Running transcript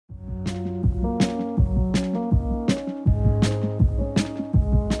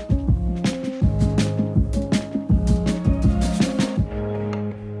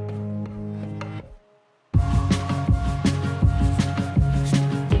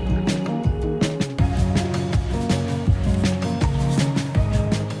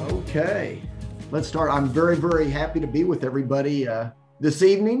Okay, let's start. I'm very, very happy to be with everybody this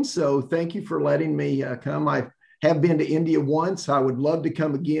evening. So thank you for letting me come. I have been to India once. I would love to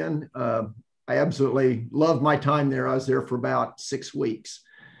come again. I absolutely loved my time there. I was there for about 6 weeks.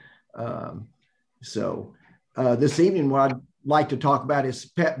 Um, this evening, what I'd like to talk about is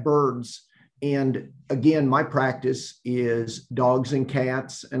pet birds. And again, my practice is dogs and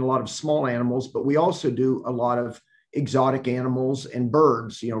cats and a lot of small animals, but we also do a lot of exotic animals and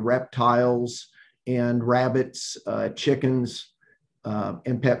birds, reptiles and rabbits, chickens,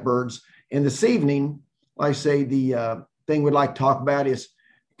 and pet birds. And this evening, like I say, the thing we'd like to talk about is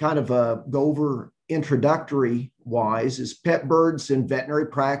kind of go over introductory wise is pet birds in veterinary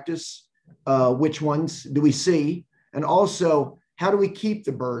practice. Which ones do we see? And also, how do we keep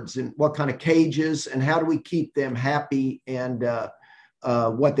the birds in what kind of cages, and how do we keep them happy and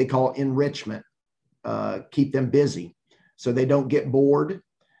what they call enrichment, keep them busy so they don't get bored?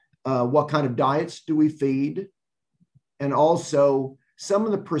 What kind of diets do we feed? And also some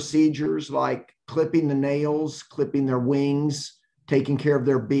of the procedures like clipping the nails, clipping their wings, taking care of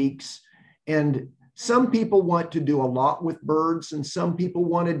their beaks. And some people want to do a lot with birds, and some people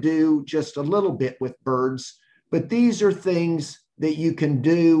want to do just a little bit with birds. But these are things that you can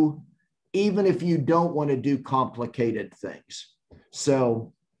do even if you don't want to do complicated things.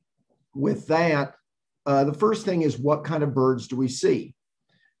 So with that, the first thing is, what kind of birds do we see?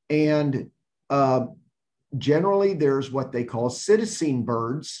 And generally, there's what they call citizen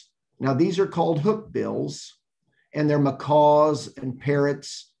birds. Now, these are called hookbills, and they're macaws and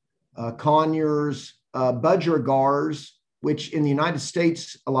parrots, conures, budgerigars, which in the United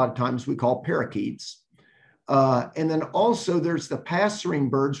States, a lot of times we call parakeets. And then also there's the passerine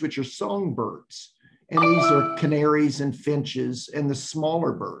birds, which are songbirds. And these are canaries and finches and the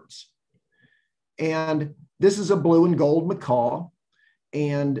smaller birds. And this is a blue and gold macaw.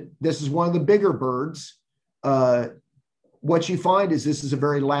 And this is one of the bigger birds. What you find is this is a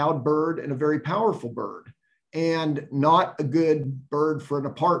very loud bird and a very powerful bird, and not a good bird for an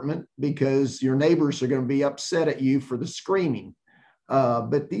apartment because your neighbors are going to be upset at you for the screaming.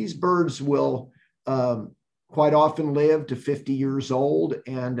 But these birds will quite often live to 50 years old.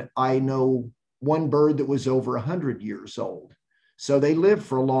 And I know one bird that was over 100 years old. So they live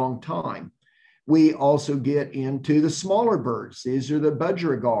for a long time. We also get into the smaller birds. These are the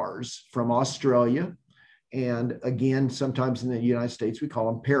budgerigars from Australia. And again, sometimes in the United States, we call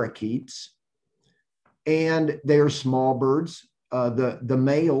them parakeets. And they are small birds. The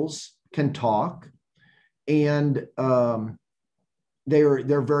males can talk, and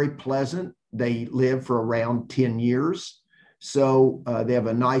they're very pleasant. They live for around 10 years. So they have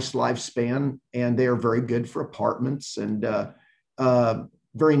a nice lifespan, and they are very good for apartments and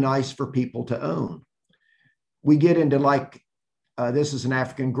very nice for people to own. We get into this is an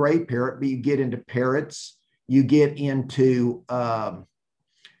African gray parrot, but you get into parrots, you get into, and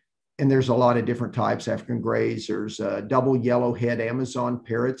there's a lot of different types, African grays. There's double yellowhead Amazon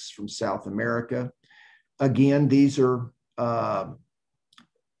parrots from South America. Again, these are the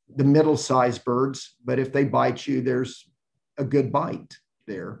middle-sized birds, but if they bite you, there's a good bite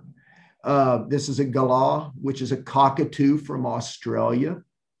there. This is a galah, which is a cockatoo from Australia.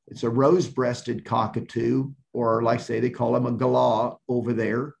 It's a rose-breasted cockatoo, or like I say, they call them a galah over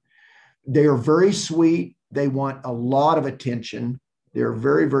there. They are very sweet. They want a lot of attention. They're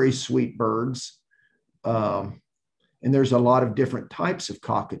very, very sweet birds. And there's a lot of different types of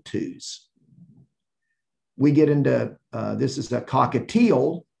cockatoos. We get into, this is a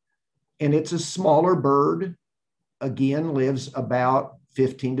cockatiel, and it's a smaller bird. Again, lives about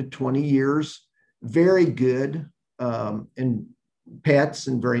 15 to 20 years. Very good in pets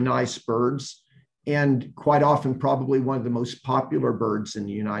and very nice birds. And quite often, probably one of the most popular birds in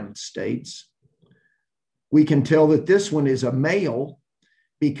the United States. We can tell that this one is a male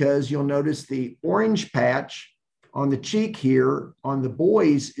because you'll notice the orange patch on the cheek here on the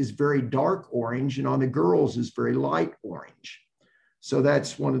boys is very dark orange, and on the girls is very light orange. So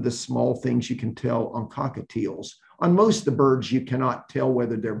that's one of the small things you can tell on cockatiels. On most of the birds, you cannot tell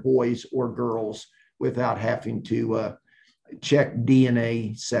whether they're boys or girls without having to check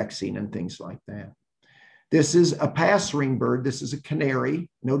DNA sexing and things like that. This is a passerine bird. This is a canary.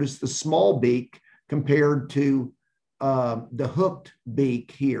 Notice the small beak compared to the hooked beak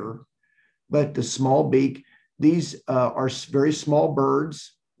here. But the small beak, these are very small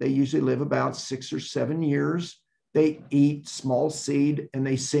birds. They usually live about 6 or 7 years. They eat small seed, and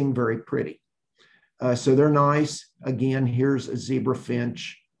they sing very pretty. So they're nice. Again, here's a zebra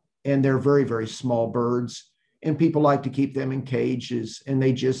finch, and they're very, very small birds. And people like to keep them in cages, and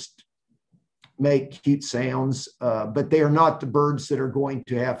they just make cute sounds, but they are not the birds that are going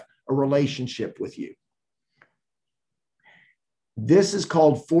to have a relationship with you. This is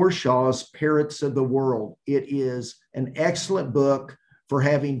called Forshaw's Parrots of the World. It is an excellent book for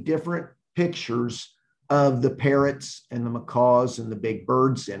having different pictures of the parrots and the macaws and the big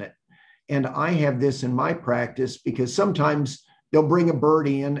birds in it. And I have this in my practice because sometimes they'll bring a bird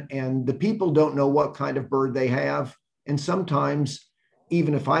in and the people don't know what kind of bird they have. And sometimes,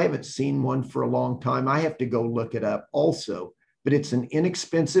 even if I haven't seen one for a long time, I have to go look it up also. But it's an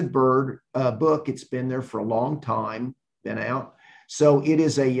inexpensive book. It's been there for a long time, been out. So it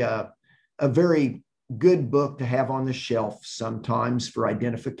is a very good book to have on the shelf sometimes for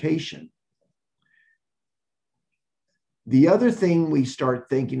identification. The other thing we start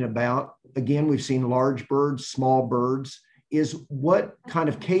thinking about, again, we've seen large birds, small birds, is what kind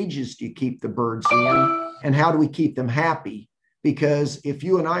of cages do you keep the birds in and how do we keep them happy? Because if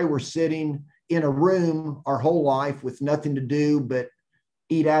you and I were sitting in a room our whole life with nothing to do but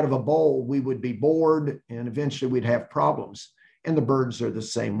eat out of a bowl, we would be bored and eventually we'd have problems. And the birds are the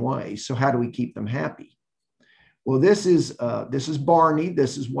same way. So how do we keep them happy? Well, this is Barney.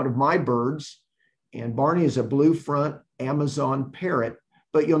 This is one of my birds. And Barney is a blue front Amazon parrot.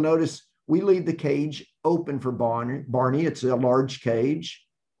 But you'll notice we leave the cage open for Barney. It's a large cage.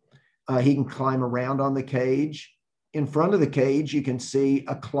 He can climb around on the cage. In front of the cage, you can see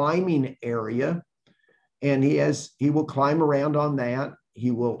a climbing area. And he will climb around on that.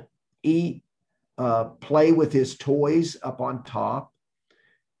 He will eat, play with his toys up on top.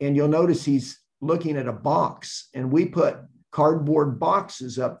 And you'll notice he's looking at a box. And we put cardboard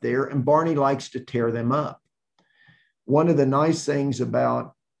boxes up there, and Barney likes to tear them up. One of the nice things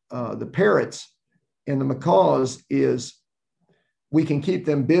about the parrots and the macaws is we can keep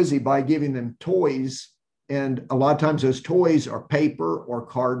them busy by giving them toys. And a lot of times those toys are paper or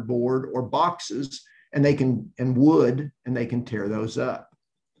cardboard or boxes, and wood, and they can tear those up.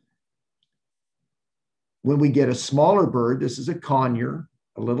 When we get a smaller bird, this is a conure,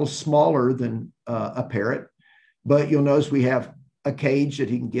 a little smaller than a parrot, but you'll notice we have a cage that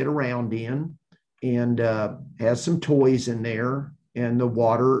he can get around in and has some toys in there and the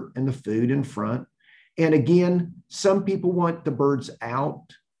water and the food in front. And again, some people want the birds out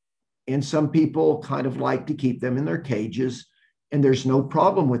and some people kind of like to keep them in their cages. And there's no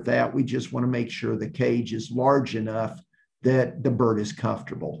problem with that. We just want to make sure the cage is large enough that the bird is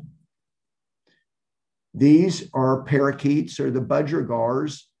comfortable. These are parakeets or the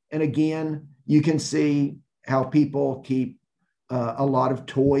budgergars. And again, you can see how people keep a lot of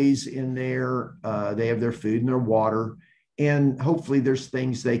toys in there. They have their food and their water. And hopefully there's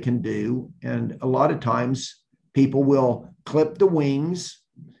things they can do. And a lot of times people will clip the wings.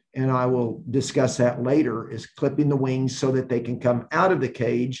 And I will discuss that later, is clipping the wings so that they can come out of the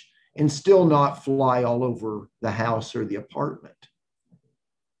cage and still not fly all over the house or the apartment.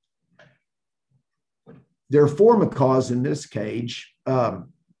 There are 4 macaws in this cage.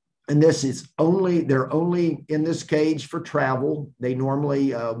 And they're only in this cage for travel. They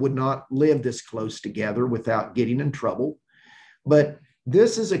normally would not live this close together without getting in trouble. But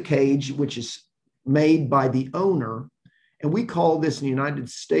this is a cage which is made by the owner. And we call this in the United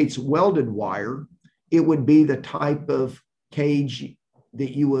States welded wire. It would be the type of cage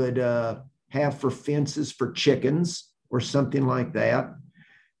that you would have for fences for chickens or something like that.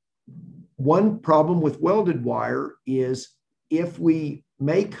 One problem with welded wire is if we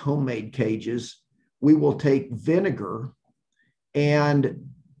make homemade cages, we will take vinegar and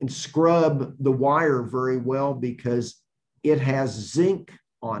scrub the wire very well because it has zinc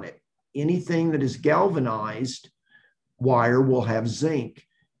on it. Anything that is galvanized wire will have zinc.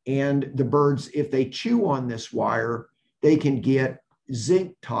 And the birds, if they chew on this wire, they can get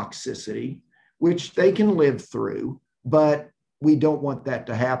zinc toxicity, which they can live through, but we don't want that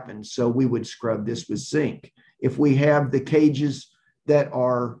to happen. So we would scrub this with zinc. If we have the cages that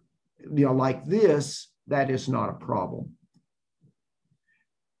are, like this, that is not a problem.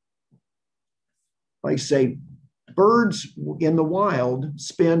 Like I say, birds in the wild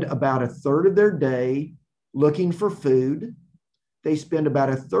spend about 1/3 of their day looking for food. They spend about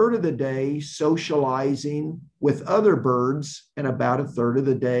 1/3 of the day socializing with other birds and about 1/3 of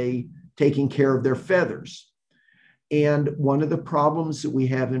the day taking care of their feathers. And one of the problems that we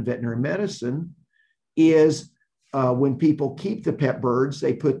have in veterinary medicine is when people keep the pet birds,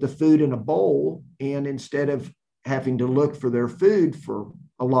 they put the food in a bowl, and instead of having to look for their food for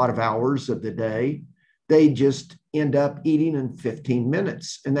a lot of hours of the day, they just end up eating in 15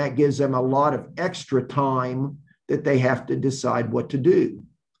 minutes. And that gives them a lot of extra time that they have to decide what to do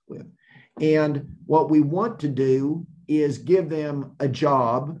with. And what we want to do is give them a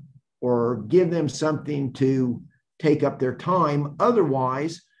job or give them something to take up their time.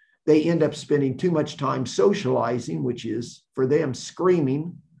 Otherwise, they end up spending too much time socializing, which is for them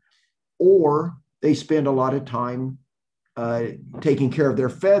screaming, or they spend a lot of time taking care of their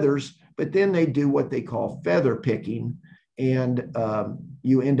feathers, but then they do what they call feather picking, and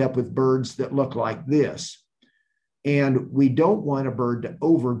you end up with birds that look like this. And we don't want a bird to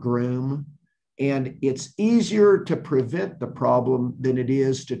overgroom, and it's easier to prevent the problem than it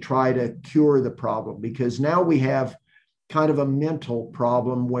is to try to cure the problem, because now we have kind of a mental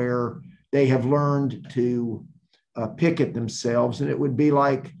problem where they have learned to pick at themselves, and it would be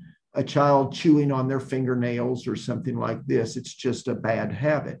like a child chewing on their fingernails or something like this. It's just a bad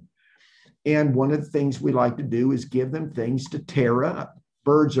habit. And one of the things we like to do is give them things to tear up.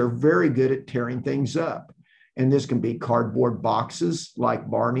 Birds are very good at tearing things up. And this can be cardboard boxes like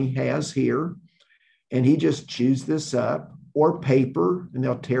Barney has here. And he just chews this up, or paper, and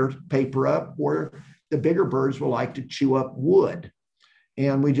they'll tear paper up, or the bigger birds will like to chew up wood.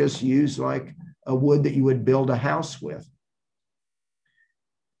 And we just use like a wood that you would build a house with.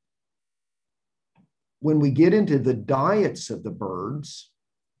 When we get into the diets of the birds,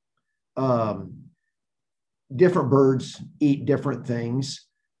 different birds eat different things.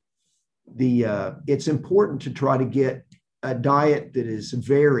 It's important to try to get a diet that is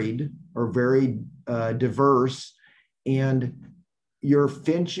varied or very diverse, and your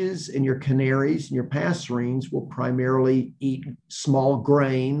finches and your canaries and your passerines will primarily eat small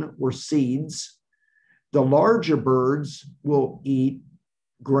grain or seeds. The larger birds will eat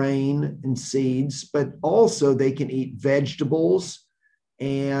grain and seeds, but also they can eat vegetables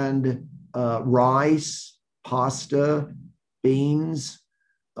and rice, pasta, beans,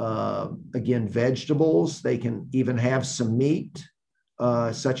 again, vegetables. They can even have some meat,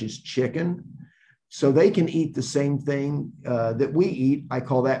 such as chicken. So they can eat the same thing that we eat. I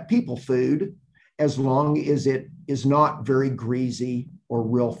call that people food, as long as it is not very greasy or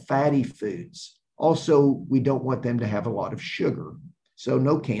real fatty foods. Also, we don't want them to have a lot of sugar, so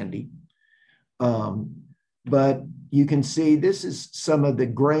no candy. But you can see this is some of the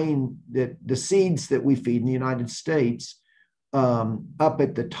grain, that the seeds that we feed in the United States. Up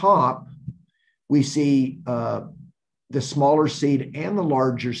at the top, we see the smaller seed and the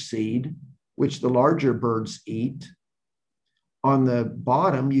larger seed, which the larger birds eat. On the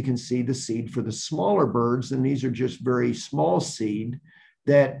bottom, you can see the seed for the smaller birds, and these are just very small seed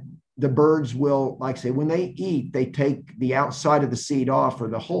that the birds will, like say, when they eat, they take the outside of the seed off, or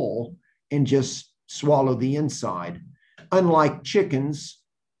the hull, and just swallow the inside. Unlike chickens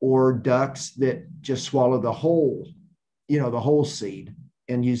or ducks that just swallow the whole, the whole seed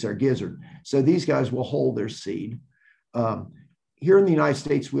and use their gizzard. So these guys will hold their seed. Here in the United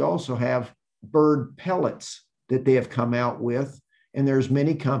States, we also have bird pellets that they have come out with. And there's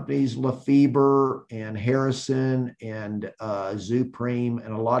many companies, Lefebvre and Harrison and Zupreme,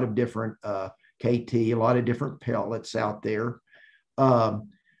 and a lot of different KT, a lot of different pellets out there.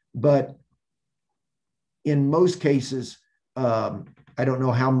 But in most cases, I don't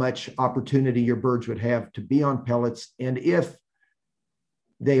know how much opportunity your birds would have to be on pellets. And if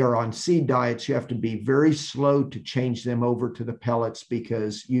they are on seed diets, you have to be very slow to change them over to the pellets,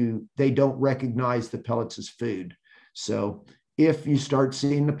 because they don't recognize the pellets as food. So if you start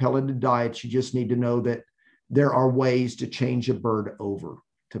seeing the pelleted diets, you just need to know that there are ways to change a bird over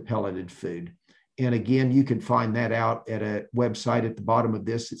to pelleted food. And again, you can find that out at a website at the bottom of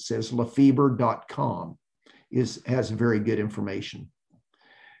this. It says lefebvre.com. Has very good information.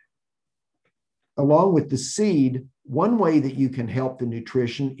 Along with the seed, one way that you can help the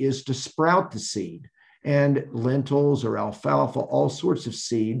nutrition is to sprout the seed. And lentils or alfalfa, all sorts of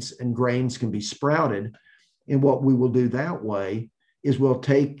seeds and grains can be sprouted. And what we will do that way is we'll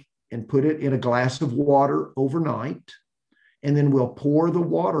take and put it in a glass of water overnight, and then we'll pour the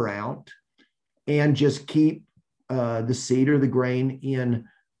water out and just keep the seed or the grain in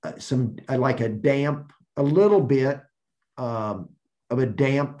a little bit of a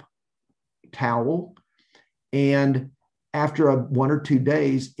damp towel. And after 1 or 2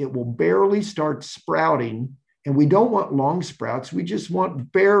 days, it will barely start sprouting. And we don't want long sprouts. We just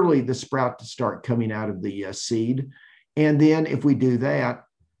want barely the sprout to start coming out of the seed. And then if we do that,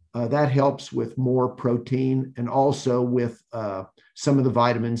 that helps with more protein, and also with some of the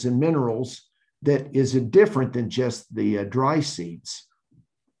vitamins and minerals that is different than just the dry seeds.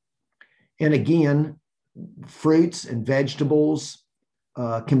 And again, fruits and vegetables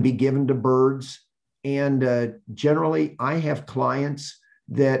can be given to birds. And generally, I have clients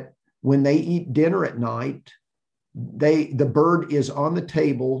that when they eat dinner at night, the bird is on the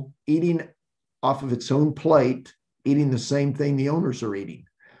table eating off of its own plate, eating the same thing the owners are eating.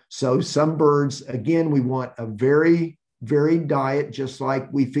 So some birds, again, we want a very varied diet, just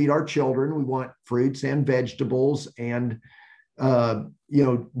like we feed our children. We want fruits and vegetables and,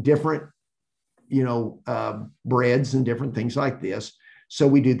 different, breads and different things like this. So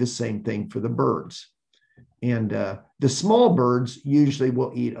we do the same thing for the birds. And the small birds usually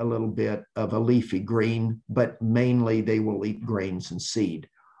will eat a little bit of a leafy green, but mainly they will eat grains and seed.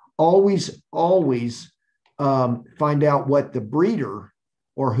 Always find out what the breeder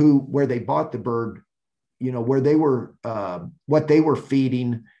or where they bought the bird, where they were, what they were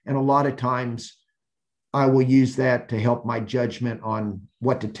feeding. And a lot of times I will use that to help my judgment on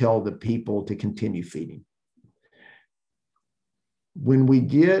what to tell the people to continue feeding. When we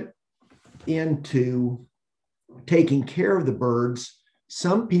get into taking care of the birds,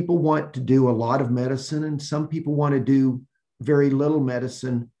 some people want to do a lot of medicine and some people want to do very little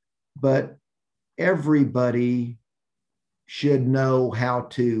medicine, but everybody should know how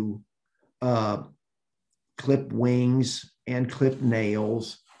to clip wings and clip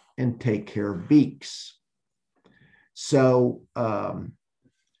nails and take care of beaks. So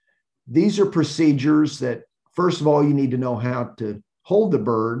these are procedures that, first of all, you need to know how to hold the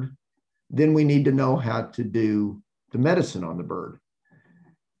bird. Then we need to know how to do the medicine on the bird.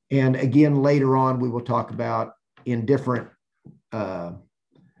 And again, later on, we will talk about in different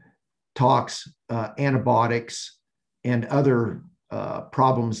talks, antibiotics and other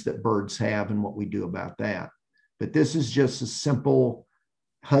problems that birds have and what we do about that. But this is just a simple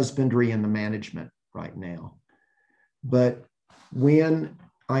husbandry and the management right now. But when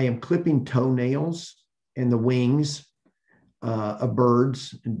I am clipping toenails and the wings of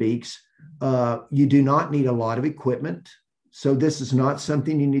birds and beaks, you do not need a lot of equipment. So this is not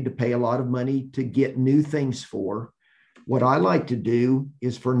something you need to pay a lot of money to get new things for. What I like to do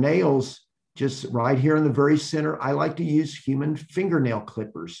is for nails, just right here in the very center, I like to use human fingernail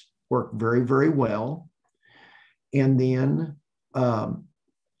clippers. Work very, very well. And then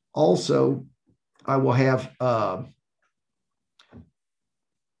also I will have,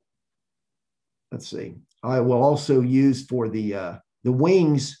 let's see, I will also use for the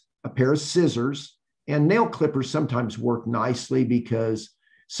wings a pair of scissors, and nail clippers sometimes work nicely because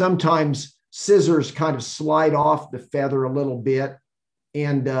sometimes scissors kind of slide off the feather a little bit.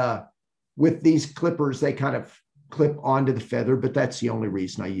 And with these clippers, they kind of clip onto the feather, but that's the only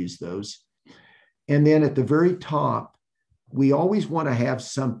reason I use those. And then at the very top, we always want to have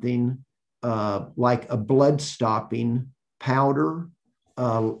something like a blood stopping powder,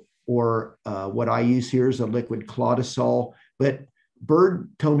 or what I use here is a liquid clotosol. But bird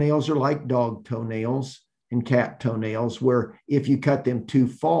toenails are like dog toenails and cat toenails, where if you cut them too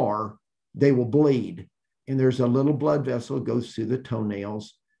far, they will bleed. And there's a little blood vessel that goes through the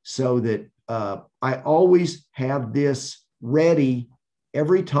toenails, so that I always have this ready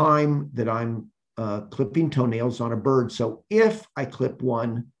every time that I'm clipping toenails on a bird. So if I clip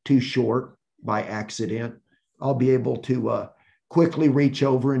one too short by accident, I'll be able to quickly reach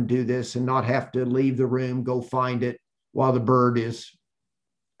over and do this and not have to leave the room, go find it while the bird is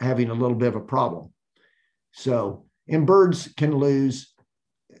having a little bit of a problem. So, and birds can lose,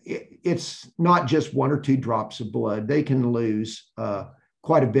 it's not just 1 or 2 drops of blood. They can lose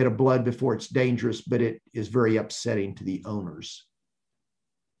quite a bit of blood before it's dangerous, but it is very upsetting to the owners.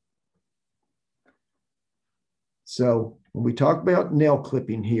 So when we talk about nail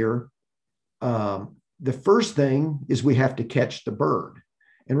clipping here, the first thing is we have to catch the bird.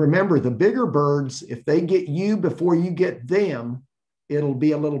 And remember, the bigger birds, if they get you before you get them, it'll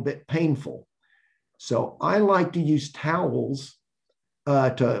be a little bit painful. So I like to use towels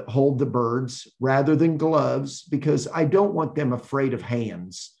to hold the birds rather than gloves, because I don't want them afraid of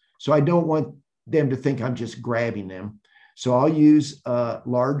hands. So I don't want them to think I'm just grabbing them. So I'll use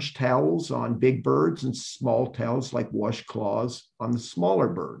large towels on big birds and small towels like washcloths on the smaller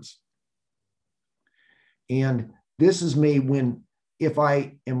birds. And this is me when, if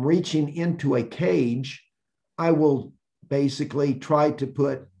I am reaching into a cage, I will basically try to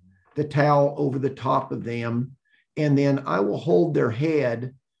put the towel over the top of them, and then I will hold their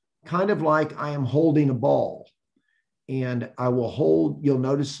head kind of like I am holding a ball. And I will hold, you'll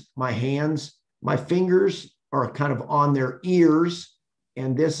notice my hands, my fingers are kind of on their ears,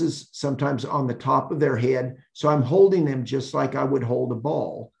 and this is sometimes on the top of their head. So I'm holding them just like I would hold a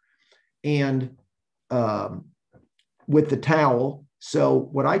ball. And with the towel. So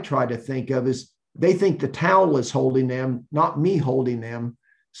what I try to think of is they think the towel is holding them, not me holding them.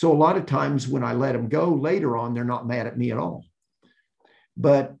 So a lot of times when I let them go later on, they're not mad at me at all.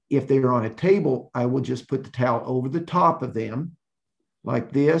 But if they're on a table, I will just put the towel over the top of them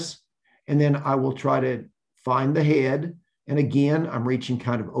like this. And then I will try to find the head. And again, I'm reaching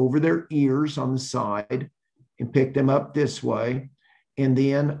kind of over their ears on the side. and pick them up this way. And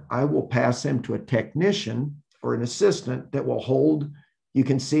then I will pass them to a technician or an assistant that will hold. You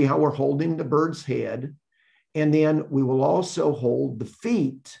can see how we're holding the bird's head. And then we will also hold the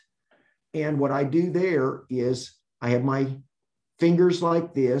feet. And what I do there is I have my fingers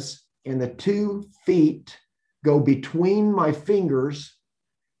like this, and the 2 feet go between my fingers,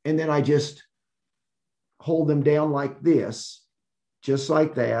 and then I just hold them down like this, just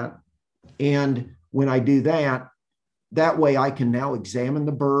like that. And when I do that, that way I can now examine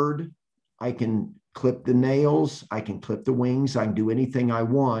the bird. I can clip the nails. I can clip the wings. I can do anything I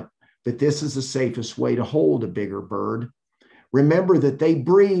want, but this is the safest way to hold a bigger bird. Remember that they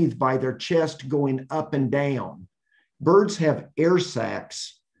breathe by their chest going up and down. Birds have air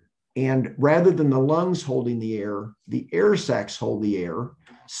sacs, and rather than the lungs holding the air sacs hold the air.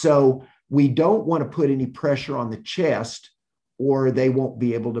 So we don't want to put any pressure on the chest or they won't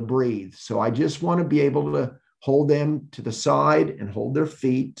be able to breathe. So I just want to be able to hold them to the side and hold their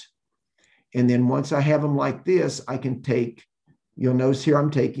feet. And then once I have them like this, I can take, you'll notice here I'm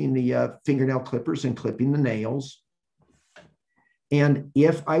taking the fingernail clippers and clipping the nails. And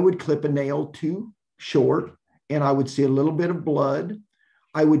if I would clip a nail too short and I would see a little bit of blood,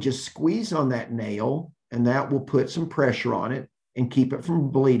 I would just squeeze on that nail, and that will put some pressure on it and keep it from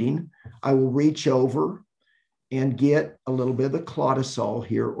bleeding. I will reach over and get a little bit of the clotosol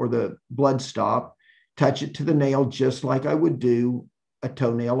here, or the blood stop, touch it to the nail just like I would do a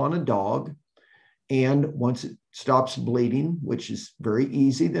toenail on a dog. And once it stops bleeding, which is very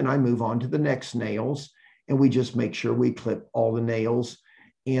easy, then I move on to the next nails, and we just make sure we clip all the nails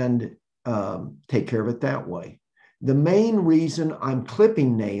and take care of it that way. The main reason I'm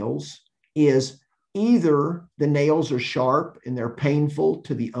clipping nails is either the nails are sharp and they're painful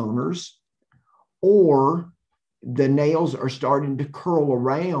to the owners, or the nails are starting to curl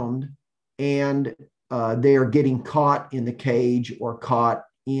around and they are getting caught in the cage or caught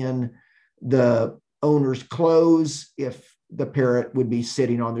in the owner's clothes if the parrot would be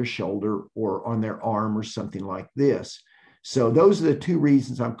sitting on their shoulder or on their arm or something like this. So those are the 2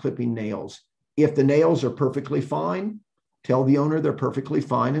 reasons I'm clipping nails. If the nails are perfectly fine, tell the owner they're perfectly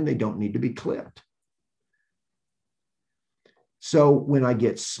fine and they don't need to be clipped. So when I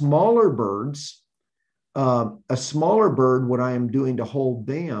get smaller birds, a smaller bird, what I am doing to hold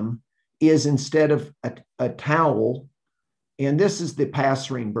them is, instead of a towel, and this is the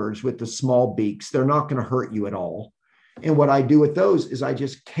passerine birds with the small beaks, they're not going to hurt you at all. And what I do with those is I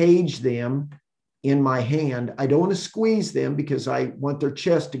just cage them in my hand. I don't want to squeeze them because I want their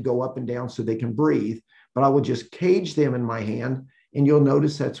chest to go up and down so they can breathe, but I will just cage them in my hand. And you'll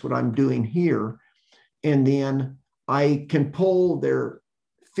notice that's what I'm doing here. And then I can pull their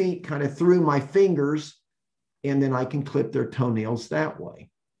feet kind of through my fingers, and then I can clip their toenails that way.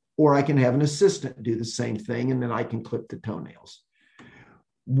 Or I can have an assistant do the same thing, and then I can clip the toenails.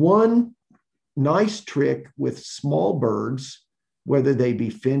 One nice trick with small birds, whether they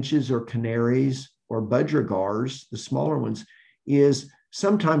be finches or canaries or budgerigars, the smaller ones, is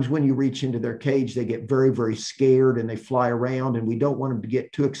sometimes when you reach into their cage, they get very, very scared and they fly around, and we don't want them to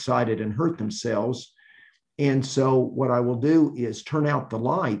get too excited and hurt themselves. And so what I will do is turn out the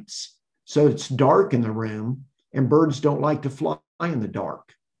lights so it's dark in the room, and birds don't like to fly in the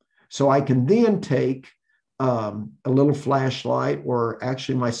dark. So I can then take a little flashlight, or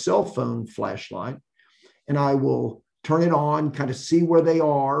actually my cell phone flashlight, and I will turn it on, kind of see where they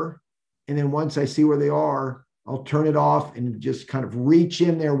are. And then once I see where they are, I'll turn it off and just kind of reach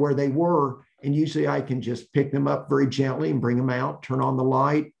in there where they were. And usually I can just pick them up very gently and bring them out, turn on the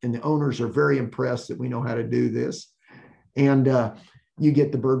light. And the owners are very impressed that we know how to do this. And you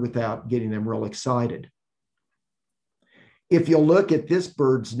get the bird without getting them real excited. If you'll look at this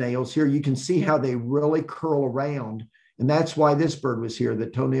bird's nails here, you can see how they really curl around. And that's why this bird was here. The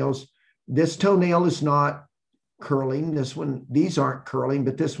toenails, this toenail is not curling. This one, these aren't curling,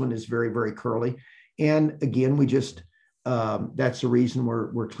 but this one is very, very curly. And again, we just, that's the reason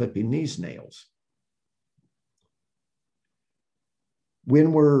we're clipping these nails.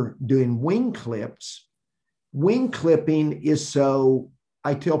 When we're doing wing clips, wing clipping is so,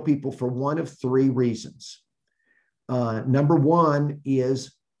 I tell people, for one of 3 reasons. Number one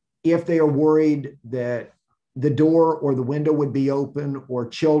is if they are worried that the door or the window would be open, or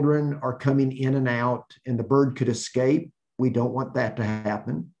children are coming in and out and the bird could escape, we don't want that to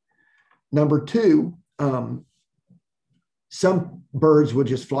happen. Number 2, some birds will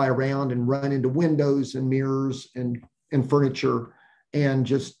just fly around and run into windows and mirrors and furniture and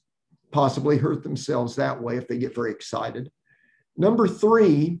just possibly hurt themselves that way if they get very excited. Number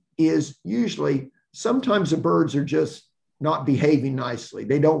 3 is usually sometimes the birds are just not behaving nicely.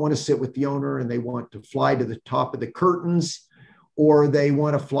 They don't want to sit with the owner and they want to fly to the top of the curtains, or they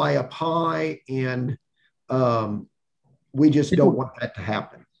want to fly up high, and we just don't want that to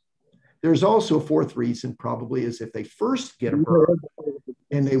happen. There's also a fourth reason, probably, is if they first get a bird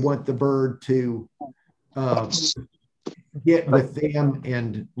and they want the bird to get with them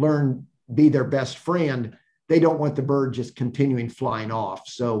and learn, be their best friend, they don't want the bird just continuing flying off.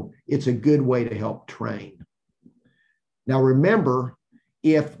 So it's a good way to help train. Now, remember,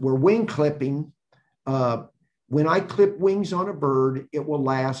 if we're wing clipping, when I clip wings on a bird, it will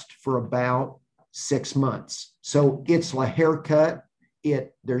last for about 6 months. So it's a haircut.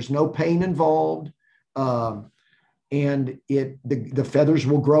 There's no pain involved, and the feathers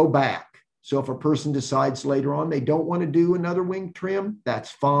will grow back. So if a person decides later on they don't want to do another wing trim,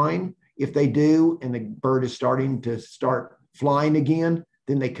 that's fine. If they do, and the bird is starting to flying again,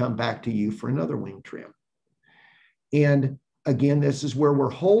 then they come back to you for another wing trim. And again, this is where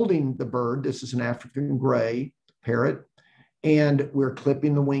we're holding the bird. This is an African gray parrot, and we're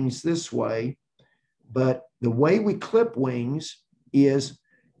clipping the wings this way. But the way we clip wings is,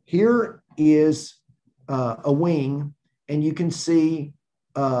 here is a wing, and you can see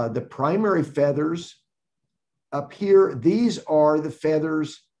the primary feathers up here. These are the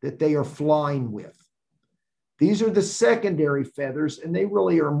feathers that they are flying with. These are the secondary feathers, and they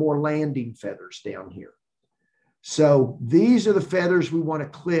really are more landing feathers down here. So these are the feathers we want to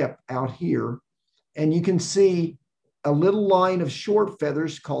clip out here. And you can see a little line of short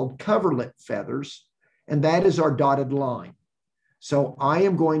feathers called coverlet feathers, and that is our dotted line. So I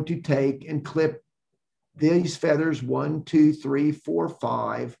am going to take and clip these feathers, 1, 2, 3, 4,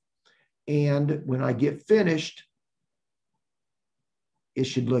 5. And when I get finished, it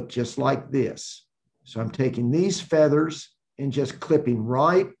should look just like this. So I'm taking these feathers and just clipping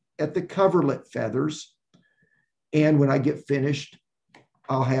right at the coverlet feathers. And when I get finished,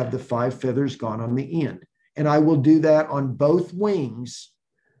 I'll have the 5 feathers gone on the end. And I will do that on both wings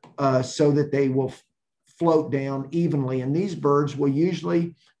so that they will float down evenly. And these birds will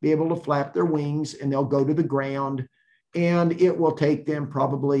usually be able to flap their wings, and they'll go to the ground. And it will take them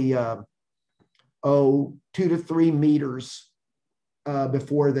probably 2 to 3 meters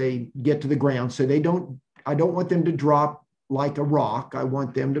before they get to the ground. So I don't want them to drop like a rock. I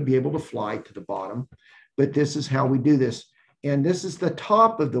want them to be able to fly to the bottom. But this is how we do this. And this is the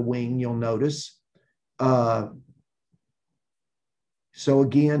top of the wing, you'll notice. So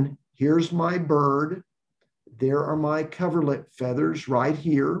again, here's my bird. There are my coverlet feathers right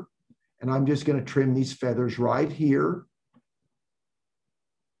here. And I'm just going to trim these feathers right here.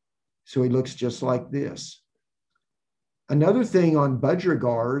 So he looks just like this. Another thing on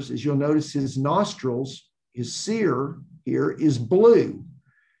budgerigars is you'll notice his nostrils, his cere here is blue.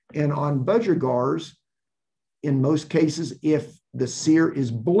 And on budgerigars, in most cases, if the cere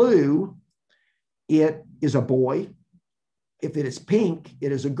is blue, it is a boy. If it is pink,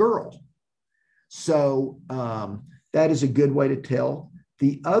 it is a girl. So that is a good way to tell.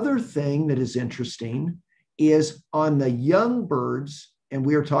 The other thing that is interesting is on the young birds, and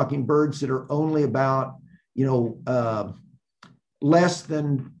we are talking birds that are only about, less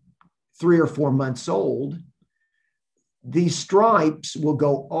than 3 or 4 months old, these stripes will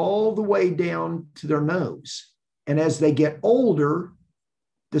go all the way down to their nose. And as they get older,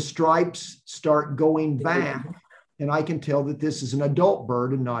 the stripes start going back. And I can tell that this is an adult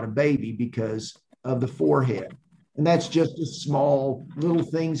bird and not a baby because of the forehead. And that's just a small little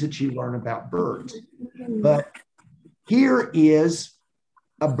things that you learn about birds. But here is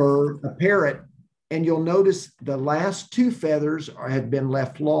a bird, a parrot, and you'll notice the last 2 feathers have been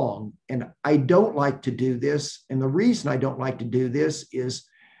left long. And I don't like to do this. And the reason I don't like to do this is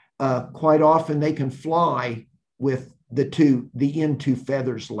quite often they can fly with the end 2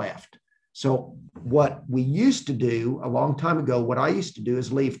 feathers left. So what we used to do a long time ago, what I used to do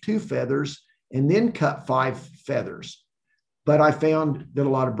is leave 2 feathers and then cut 5 feathers. But I found that a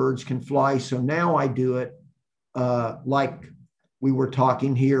lot of birds can fly. So now I do it like we were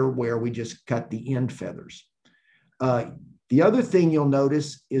talking here, where we just cut the end feathers. The other thing you'll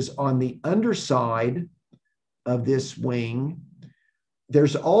notice is on the underside of this wing,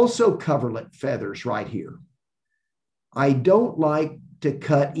 there's also coverlet feathers right here. I don't like to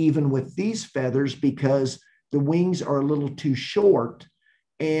cut even with these feathers because the wings are a little too short.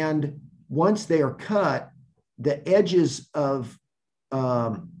 And once they are cut, the edges of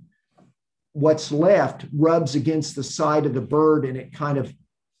what's left rubs against the side of the bird, and it kind of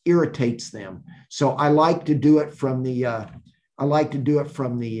irritates them. So I like to do it from the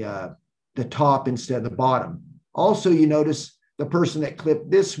top instead of the bottom. Also, you notice the person that clipped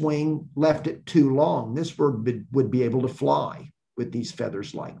this wing left it too long. This bird would be able to fly with these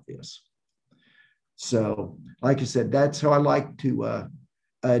feathers like this. So, like I said, that's how I like to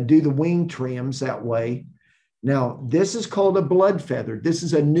do the wing trims that way. Now, this is called a blood feather. This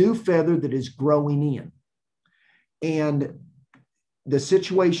is a new feather that is growing in. And the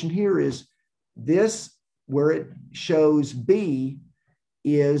situation here is this, where it shows B,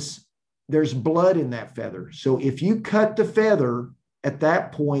 is there's blood in that feather. So if you cut the feather at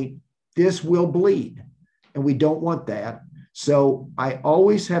that point, this will bleed, and we don't want that. So I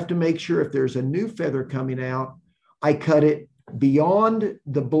always have to make sure if there's a new feather coming out, I cut it beyond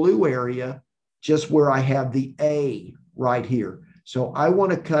the blue area, just where I have the A right here. So I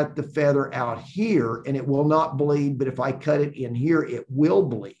want to cut the feather out here and it will not bleed, but if I cut it in here, it will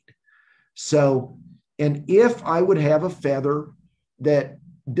bleed. So, and if I would have a feather that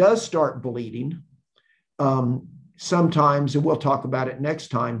does start bleeding, sometimes, and we'll talk about it next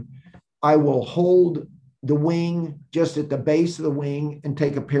time, I will hold the wing just at the base of the wing and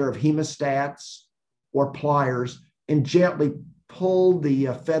take a pair of hemostats or pliers and gently pull the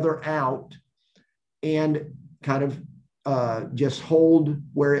feather out and kind of just hold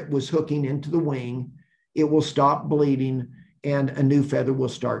where it was hooking into the wing. It will stop bleeding and a new feather will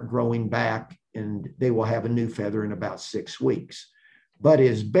start growing back, and they will have a new feather in about 6 weeks. But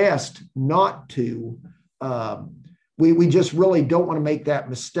it's best not to, we just really don't want to make that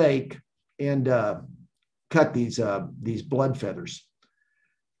mistake and cut these blood feathers.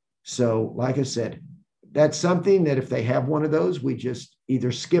 So like I said, that's something that if they have one of those, we just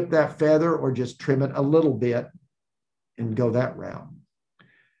either skip that feather or just trim it a little bit and go that route.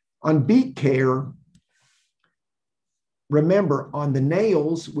 On beak care, remember on the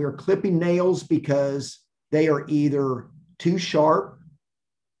nails, we're clipping nails because they are either too sharp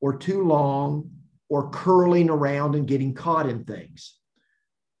or too long or curling around and getting caught in things.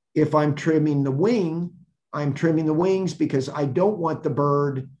 If I'm trimming the wing, I'm trimming the wings because I don't want the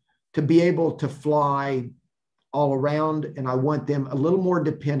bird to be able to fly all around, and I want them a little more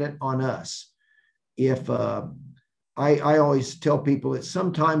dependent on us. If I always tell people that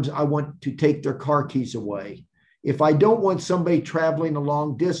sometimes I want to take their car keys away. If I don't want somebody traveling a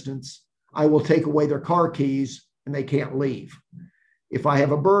long distance, I will take away their car keys and they can't leave. If I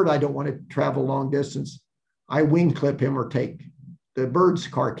have a bird I don't want to travel long distance, I wing clip him or take the bird's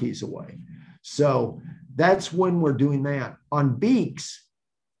car keys away. So that's when we're doing that. On beaks,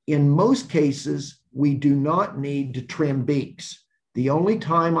 in most cases, we do not need to trim beaks. The only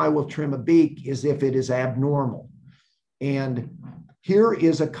time I will trim a beak is if it is abnormal. And here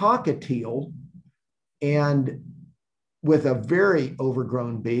is a cockatiel and with a very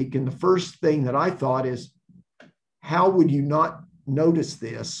overgrown beak. And the first thing that I thought is, how would you not notice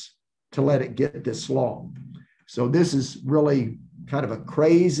this to let it get this long? So this is really kind of a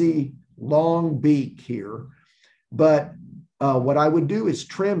crazy long beak here. But what I would do is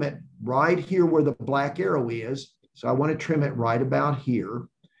trim it right here where the black arrow is. So I want to trim it right about here.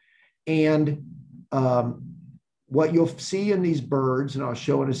 And what you'll see in these birds, and I'll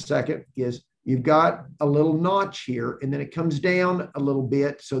show in a second, is you've got a little notch here, and then it comes down a little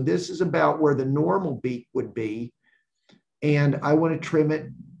bit. So this is about where the normal beak would be. And I want to trim it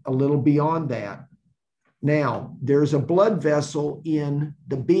a little beyond that. Now, there's a blood vessel in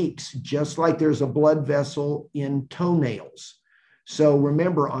the beaks, just like there's a blood vessel in toenails. So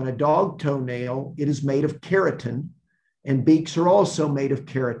remember, on a dog toenail, it is made of keratin, and beaks are also made of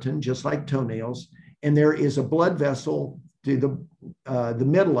keratin, just like toenails. And there is a blood vessel through the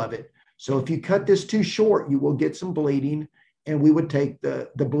middle of it. So if you cut this too short, you will get some bleeding, and we would take the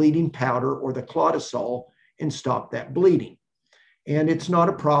bleeding powder or the clotosol and stop that bleeding. And it's not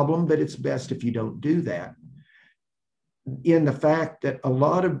a problem, but it's best if you don't do that. In the fact that a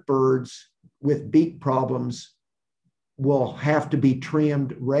lot of birds with beak problems will have to be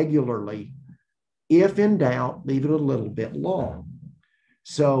trimmed regularly. If in doubt, leave it a little bit long.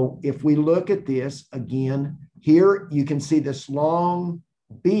 So if we look at this again, here you can see this long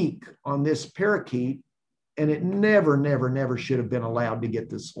beak on this parakeet, and it never should have been allowed to get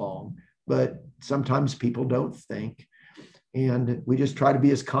this long. But sometimes people don't think. And we just try to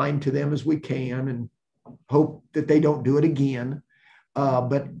be as kind to them as we can and hope that they don't do it again.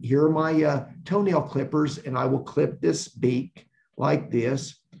 But here are my toenail clippers, and I will clip this beak like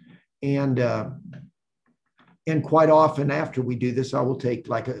this. And quite often after we do this, I will take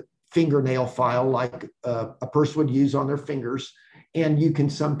like a fingernail file like a person would use on their fingers. And you can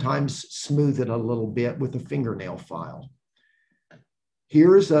sometimes smooth it a little bit with a fingernail file.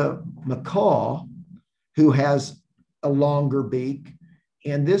 Here's a macaw who has a longer beak,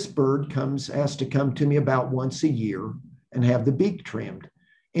 and this bird has to come to me about once a year. and have the beak trimmed.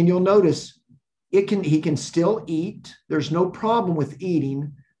 And you'll notice he can still eat. There's no problem with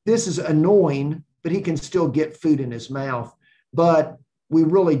eating. This is annoying, but he can still get food in his mouth. But we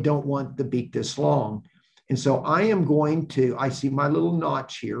really don't want the beak this long. And so I see my little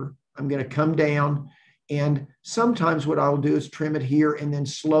notch here. I'm going to come down, and sometimes what I'll do is trim it here and then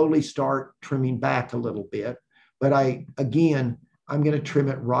slowly start trimming back a little bit. But I'm going to trim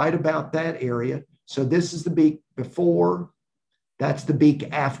it right about that area. So this is the beak before, that's the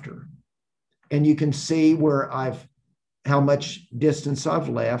beak after. And you can see how much distance I've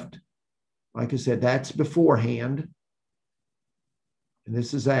left. Like I said, that's beforehand. And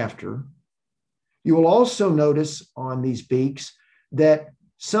this is after. You will also notice on these beaks that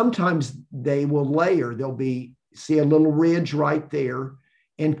sometimes they will layer. See a little ridge right there.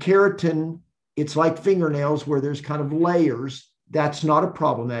 And keratin, it's like fingernails where there's kind of layers. That's not a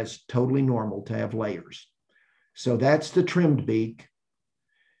problem. That's totally normal to have layers. So that's the trimmed beak.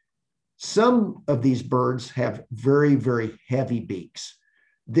 Some of these birds have very, very heavy beaks.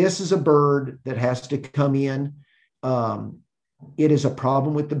 This is a bird that has to come in. It is a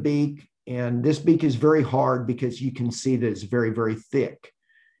problem with the beak. And this beak is very hard because you can see that it's very, very thick.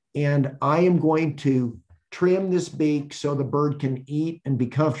 And I am going to trim this beak so the bird can eat and be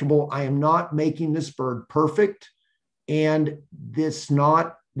comfortable. I am not making this bird perfect. And this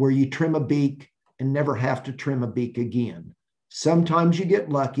not where you trim a beak and never have to trim a beak again. Sometimes you get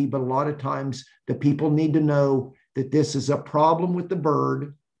lucky, but a lot of times the people need to know that this is a problem with the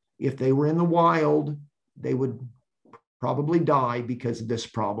bird. If they were in the wild, they would probably die because of this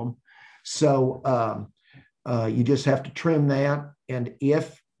problem. So you just have to trim that. And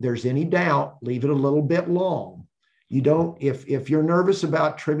if there's any doubt, leave it a little bit long. You don't, if you're nervous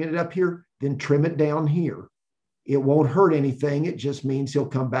about trimming it up here, then trim it down here. It won't hurt anything. It just means he'll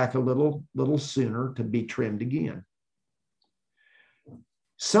come back a little sooner to be trimmed again.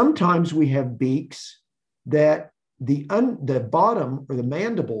 Sometimes we have beaks that the bottom or the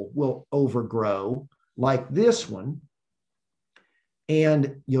mandible will overgrow, like this one.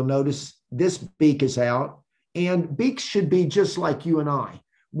 And you'll notice this beak is out. And beaks should be just like you and I.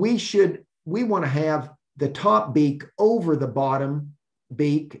 We want to have the top beak over the bottom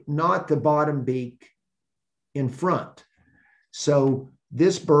beak, not the bottom beak in front. So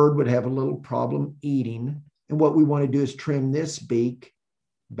this bird would have a little problem eating. And what we want to do is trim this beak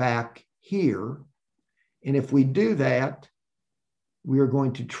back here. And if we do that, we are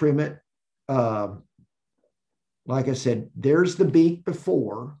going to trim it. Like I said, there's the beak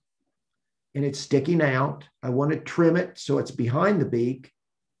before, and it's sticking out. I want to trim it so it's behind the beak,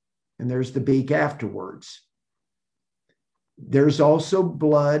 and there's the beak afterwards. There's also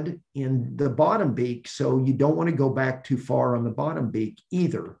blood in the bottom beak, so you don't want to go back too far on the bottom beak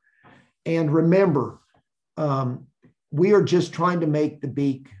either. And remember, we are just trying to make the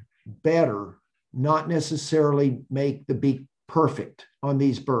beak better, not necessarily make the beak perfect on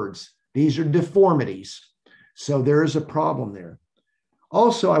these birds. These are deformities. So there is a problem there.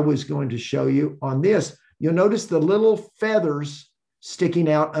 Also, I was going to show you on this, you'll notice the little feathers sticking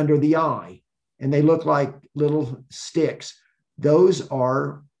out under the eye, and they look like little sticks. Those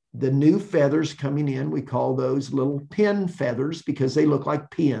are the new feathers coming in. We call those little pin feathers because they look like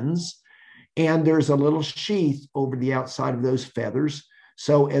pins. And there's a little sheath over the outside of those feathers.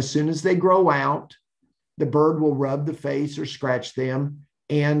 So as soon as they grow out, the bird will rub the face or scratch them,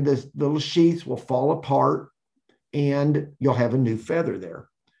 and the little sheath will fall apart, and you'll have a new feather there.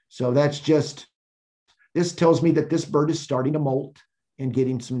 So this tells me that this bird is starting to molt and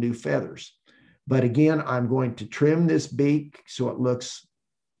getting some new feathers. But again, I'm going to trim this beak so it looks,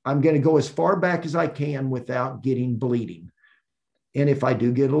 I'm going to go as far back as I can without getting bleeding. And if I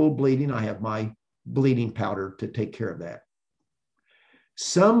do get a little bleeding, I have my bleeding powder to take care of that.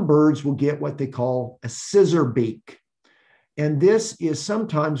 Some birds will get what they call a scissor beak. And this is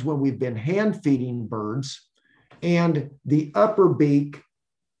sometimes when we've been hand feeding birds and the upper beak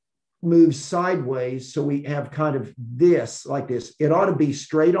moves sideways. So we have kind of this, like this. It ought to be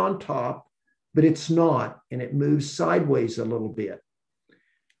straight on top, but it's not, and it moves sideways a little bit.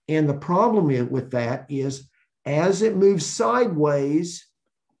 And the problem with that is as it moves sideways,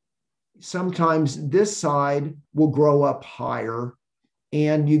 sometimes this side will grow up higher,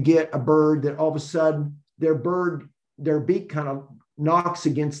 and you get a bird that all of a sudden their beak kind of knocks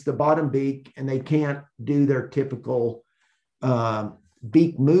against the bottom beak, and they can't do their typical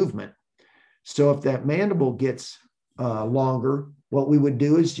beak movement. So if that mandible gets longer, what we would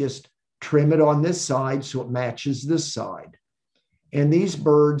do is just trim it on this side so it matches this side. And these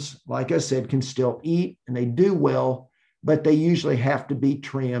birds, like I said, can still eat, and they do well, but they usually have to be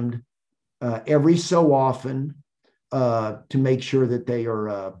trimmed every so often. to make sure that they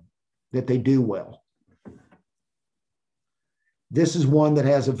are that they do well. This is one that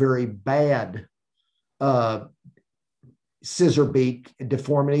has a very bad scissor beak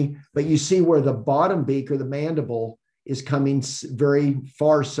deformity, but you see where the bottom beak or the mandible is coming very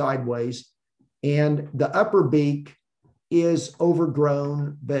far sideways, and the upper beak is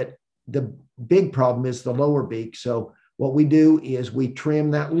overgrown, but the big problem is the lower beak. So what we do is we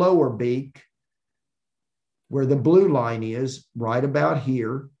trim that lower beak where the blue line is, right about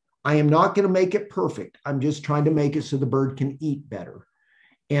here. I am not going to make it perfect. I'm just trying to make it so the bird can eat better.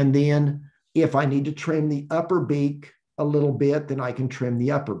 And then if I need to trim the upper beak a little bit, then I can trim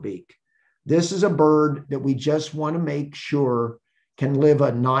the upper beak. This is a bird that we just want to make sure can live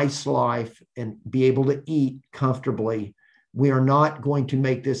a nice life and be able to eat comfortably. We are not going to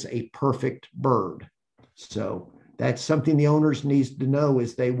make this a perfect bird. So that's something the owners need to know,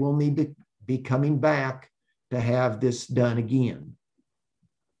 is they will need to be coming back to have this done again.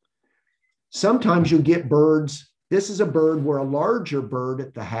 Sometimes you'll get birds. This is a bird where a larger bird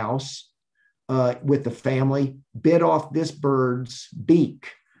at the house with the family bit off this bird's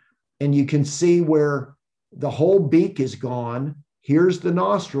beak. And you can see where the whole beak is gone. Here's the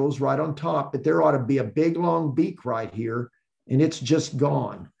nostrils right on top, but there ought to be a big long beak right here, and it's just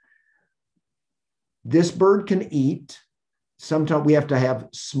gone. This bird can eat. Sometimes we have to have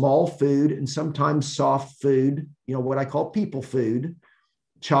small food and sometimes soft food, you know, what I call people food,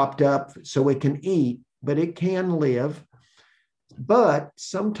 chopped up so it can eat, but it can live. But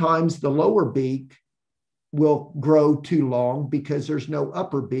sometimes the lower beak will grow too long because there's no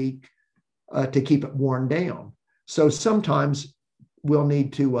upper beak to keep it worn down. So sometimes we'll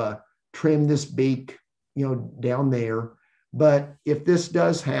need to trim this beak, you know, down there. But if this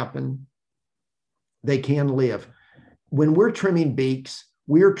does happen, they can live. When we're trimming beaks,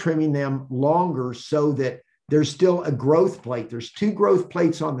 we're trimming them longer so that there's still a growth plate. There's two growth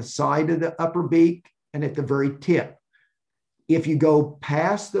plates on the side of the upper beak and at the very tip. If you go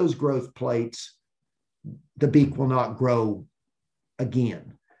past those growth plates, the beak will not grow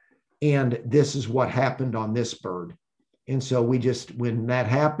again. And this is what happened on this bird. And so we just, when that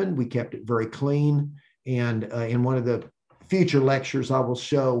happened, we kept it very clean. And in one of the future lectures, I will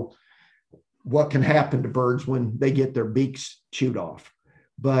show what can happen to birds when they get their beaks chewed off.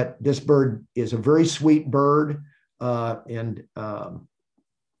 But this bird is a very sweet bird, and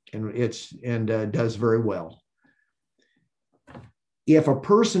does very well. If a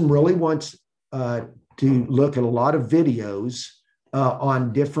person really wants to look at a lot of videos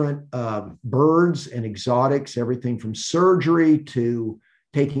on different birds and exotics, everything from surgery to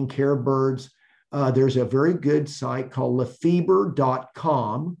taking care of birds, there's a very good site called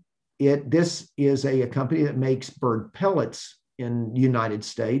lefebre.com. This is a company that makes bird pellets in the United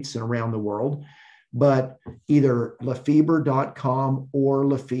States and around the world, but either lefebre.com or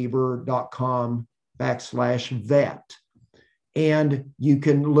lefebre.com/vet. And you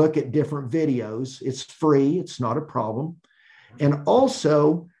can look at different videos. It's free. It's not a problem. And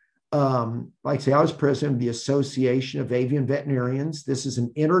also, like I say, I was president of the Association of Avian Veterinarians. This is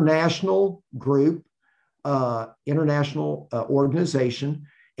an international group, international organization,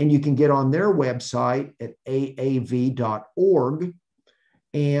 and you can get on their website at aav.org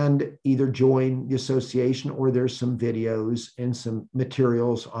and either join the association, or there's some videos and some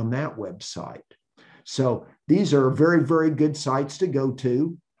materials on that website. So these are very, very good sites to go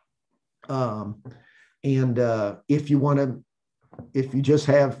to. If you just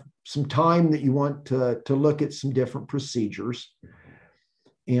have some time that you want to look at some different procedures.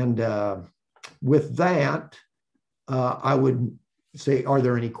 And with that, I would say, are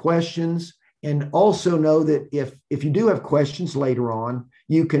there any questions? And also know that if you do have questions later on,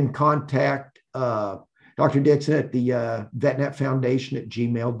 you can contact Dr. Dixon at the VetNet Foundation at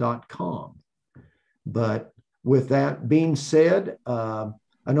gmail.com. But with that being said, I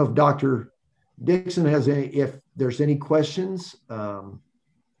don't know if Dr. Dixon has any, if there's any questions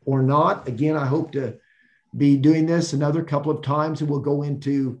or not. Again, I hope to be doing this another couple of times, and we'll go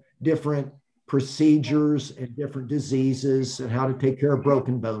into different procedures and different diseases and how to take care of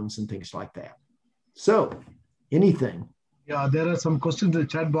broken bones and things like that. So, anything? Yeah, there are some questions in the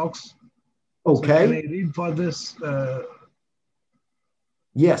chat box. Okay. So can I read for this?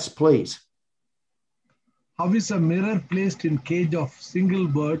 Yes, please. How is a mirror placed in cage of single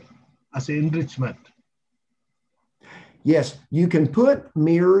bird as an enrichment? Yes, you can put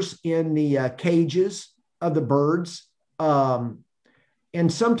mirrors in the cages of the birds. And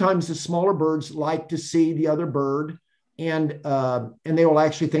sometimes the smaller birds like to see the other bird, and they will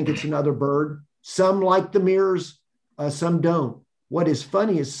actually think it's another bird. Some like the mirrors, some don't. What is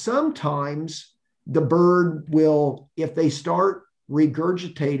funny is sometimes the bird will, if they start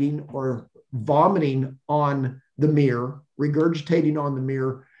regurgitating or vomiting on the mirror, regurgitating on the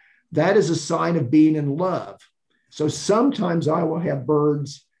mirror, that is a sign of being in love. So sometimes I will have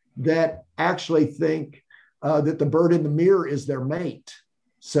birds that actually think that the bird in the mirror is their mate.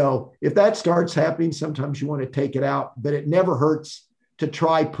 So if that starts happening, sometimes you want to take it out, but it never hurts to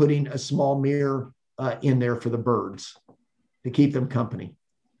try putting a small mirror in there for the birds to keep them company.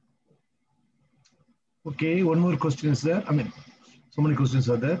 Okay, one more question is there. I mean, so many questions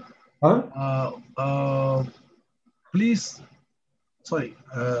are there. Please, sorry.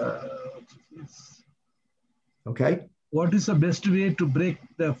 Okay. What is the best way to break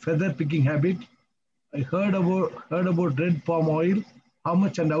the feather picking habit? I heard about red palm oil. How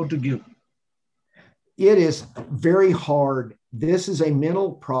much and how to give? It is very hard. This is a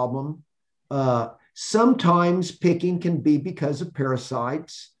mental problem. Sometimes picking can be because of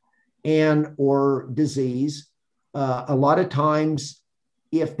parasites and or disease. A lot of times,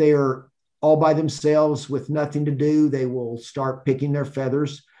 if they're all by themselves with nothing to do, they will start picking their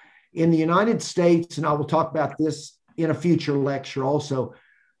feathers. In the United States, and I will talk about this in a future lecture also,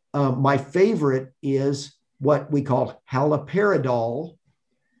 my favorite is what we call haloperidol,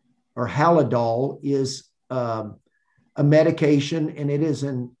 or Halidol is a medication, and it is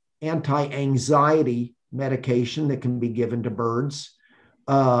an anti-anxiety medication that can be given to birds.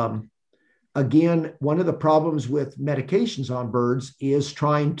 Again, one of the problems with medications on birds is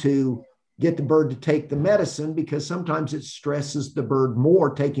trying to get the bird to take the medicine, because sometimes it stresses the bird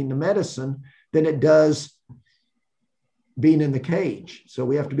more taking the medicine than it does being in the cage. So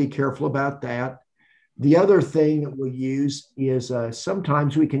we have to be careful about that. The other thing that we use is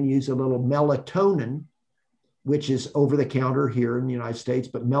sometimes we can use a little melatonin, which is over the counter here in the United States,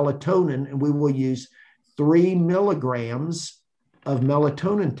 but melatonin, and we will use 3 milligrams of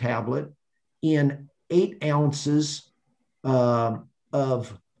melatonin tablet in 8 ounces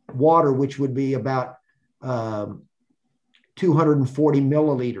of water, which would be about 240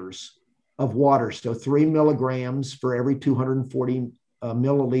 milliliters of water. So 3 milligrams for every 240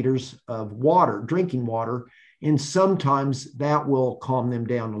 milliliters of water, drinking water. And sometimes that will calm them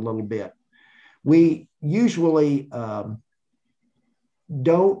down a little bit. We usually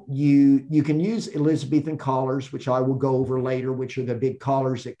don't use, you can use Elizabethan collars, which I will go over later, which are the big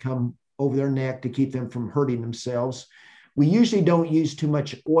collars that come over their neck to keep them from hurting themselves. We usually don't use too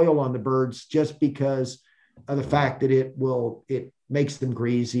much oil on the birds just because of the fact that it makes them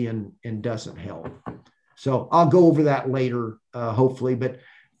greasy and doesn't help. So I'll go over that later, hopefully. But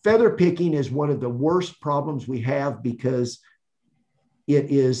feather picking is one of the worst problems we have because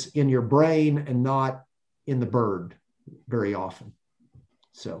it is in your brain and not in the bird very often.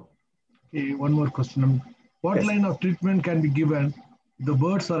 So, okay, one more question. What yes. line of treatment can be given if the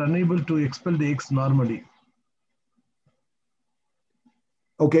birds are unable to expel the eggs normally?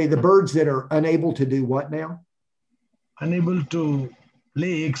 Okay, the birds that are unable to do what now? Unable to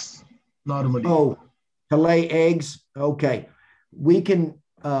lay eggs normally. Oh, to lay eggs. Okay. We can,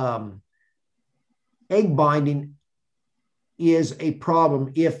 egg binding is a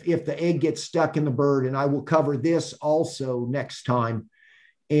problem if the egg gets stuck in the bird, and I will cover this also next time.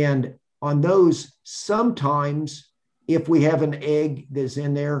 And on those, sometimes if we have an egg that's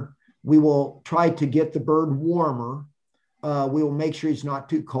in there, we will try to get the bird warmer. We will make sure he's not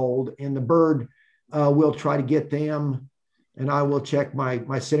too cold, and the bird will try to get them, and I will check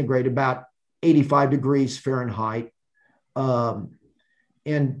my centigrade about 85 degrees Fahrenheit,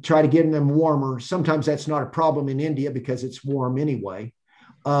 and try to get them warmer. Sometimes that's not a problem in India because it's warm anyway.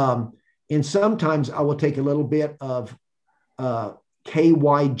 And sometimes I will take a little bit of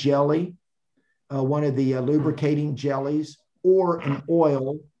KY jelly, one of the lubricating jellies, or an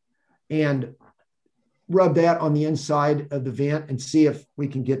oil, and rub that on the inside of the vent and see if we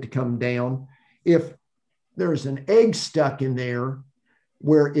can get to come down. If there's an egg stuck in there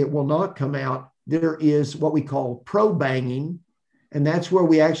where it will not come out, there is what we call pro-banging, and that's where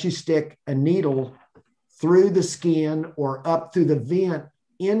we actually stick a needle through the skin or up through the vent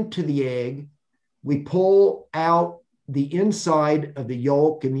into the egg. We pull out the inside of the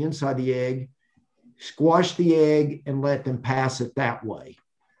yolk and the inside of the egg, squash the egg, and let them pass it that way.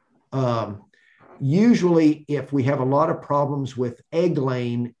 Usually, if we have a lot of problems with egg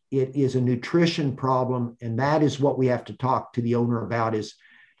laying, it is a nutrition problem, and that is what we have to talk to the owner about, is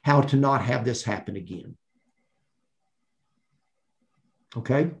how to not have this happen again.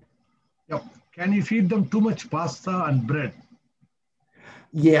 Okay? Yep. Can you feed them too much pasta and bread?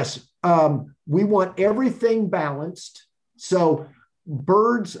 Yes. We want everything balanced. So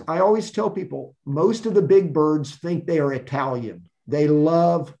birds, I always tell people, most of the big birds think they are Italian. They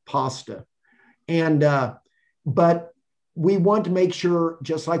love pasta. And, but we want to make sure,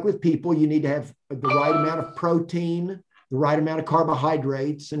 just like with people, you need to have the right amount of protein, the right amount of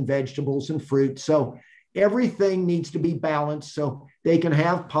carbohydrates and vegetables and fruit. So everything needs to be balanced so they can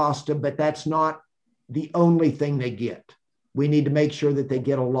have pasta, but that's not the only thing they get. We need to make sure that they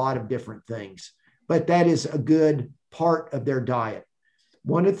get a lot of different things, but that is a good part of their diet.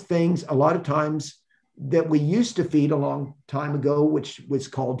 One of the things a lot of times that we used to feed a long time ago, which was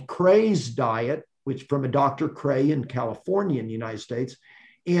called Cray's diet, which from a Dr. Cray in California in the United States,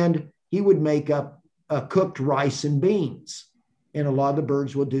 and he would make up cooked rice and beans. And a lot of the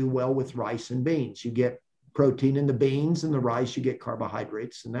birds will do well with rice and beans. You get protein in the beans and the rice, you get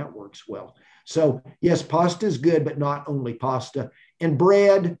carbohydrates, and that works well. So yes, pasta is good, but not only pasta. And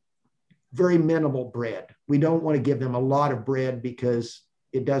bread, very minimal bread. We don't want to give them a lot of bread because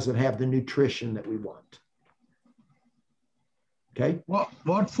it doesn't have the nutrition that we want. Okay.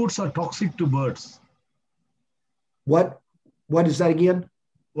 What foods are toxic to birds? What is that again?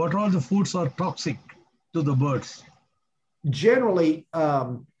 What all the foods are toxic to the birds? Generally,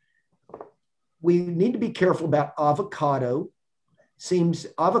 we need to be careful about avocado. Seems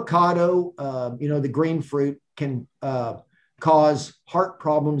avocado, the green fruit can cause heart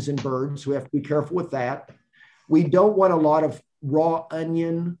problems in birds. We have to be careful with that. We don't want a lot of raw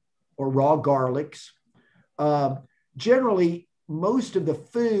onion or raw garlics. Generally, most of the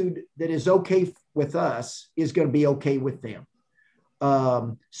food that is okay with us is going to be okay with them.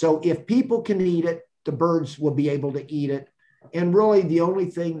 So if people can eat it, the birds will be able to eat it. And really the only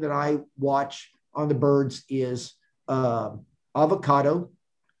thing that I watch on the birds is avocado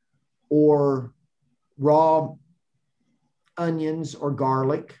or raw onions or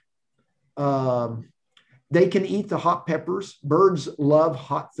garlic. They can eat the hot peppers. Birds love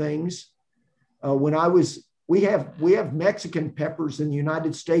hot things. We have Mexican peppers in the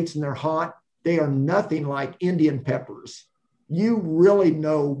United States and they're hot. They are nothing like Indian peppers. You really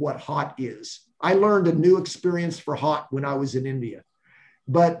know what hot is. I learned a new experience for hot when I was in India.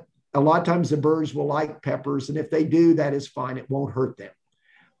 But a lot of times the birds will like peppers, and if they do, that is fine. It won't hurt them.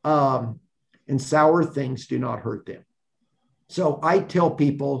 And sour things do not hurt them. So I tell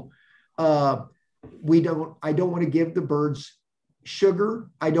people, I don't want to give the birds sugar.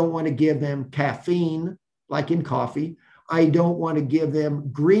 I don't want to give them caffeine, like in coffee. I don't want to give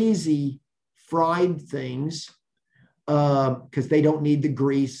them greasy fried things because they don't need the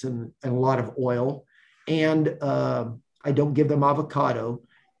grease and a lot of oil. And I don't give them avocado.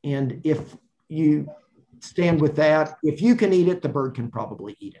 And if you stand with that, if you can eat it, the bird can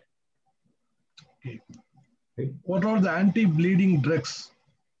probably eat it. Okay. What are the anti-bleeding drugs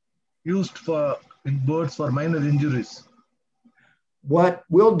used in birds for minor injuries? What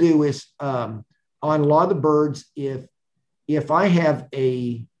we'll do is on a lot of the birds, if I have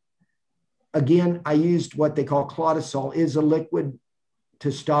again, I used what they call clotosol, is a liquid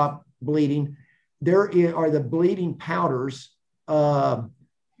to stop bleeding. There are the bleeding powders, and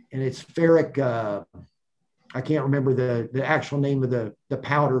it's ferric. I can't remember the actual name of the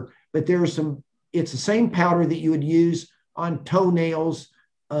powder, but it's the same powder that you would use on toenails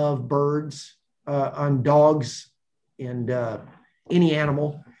of birds, on dogs, and any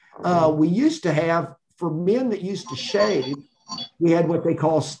animal. We used to have, for men that used to shave, we had what they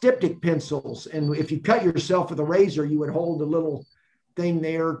call styptic pencils. And if you cut yourself with a razor, you would hold a little thing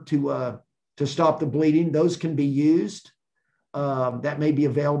there to stop the bleeding. Those can be used. That may be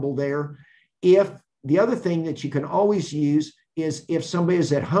available there. If the other thing that you can always use is if somebody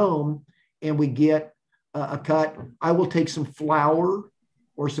is at home and we get a cut, I will take some flour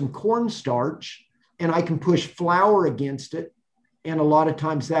or some cornstarch and I can push flour against it. And a lot of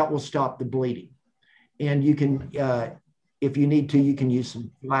times that will stop the bleeding. And you can, if you need to, you can use some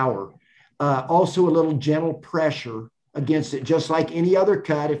flour. Also a little gentle pressure against it, just like any other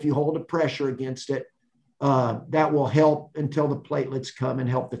cut. If you hold a pressure against it, that will help until the platelets come and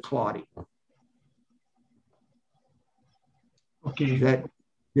help the clotting. Okay.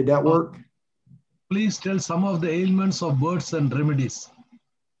 Did that work? Please tell some of the ailments of birds and remedies.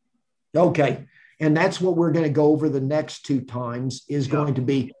 Okay. And that's what we're going to go over the next 2 times is going to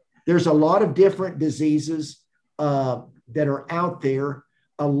be, there's a lot of different diseases that are out there.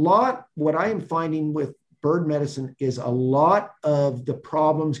 What I am finding with bird medicine is a lot of the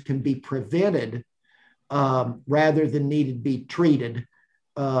problems can be prevented rather than needed to be treated.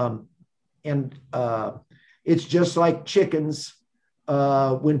 It's just like chickens.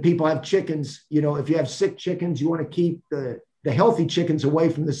 When people have chickens, if you have sick chickens, you want to keep the healthy chickens away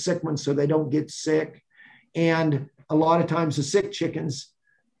from the sick ones so they don't get sick. And a lot of times the sick chickens,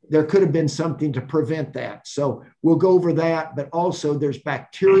 there could have been something to prevent that. So we'll go over that, but also there's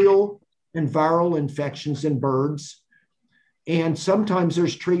bacterial and viral infections in birds. And sometimes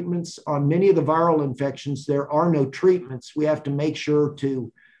there's treatments on many of the viral infections. There are no treatments. We have to make sure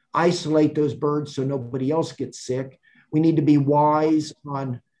to isolate those birds so nobody else gets sick. We need to be wise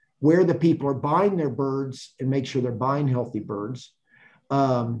on where the people are buying their birds and make sure they're buying healthy birds.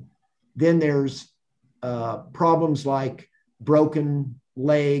 Then there's problems like broken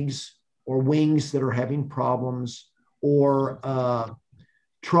legs or wings that are having problems, or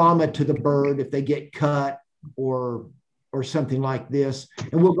trauma to the bird if they get cut or something like this.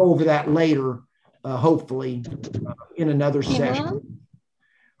 And we'll go over that later, hopefully, in another session.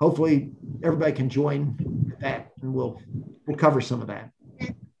 Hopefully everybody can join that, and we'll cover some of that.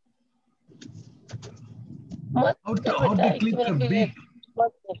 How to clip the beak?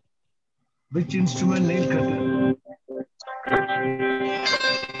 Which instrument? Nail cutter.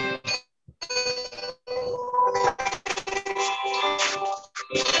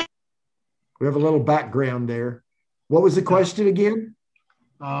 We have a little background there. What was the question again?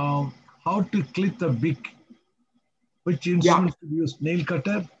 How to clip the beak? Which instrument to use? Nail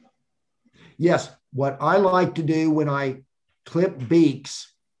cutter? Yes. What I like to do when I clip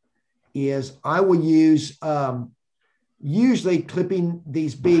beaks is I will use, usually clipping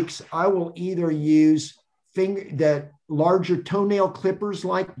these beaks, I will either use the larger toenail clippers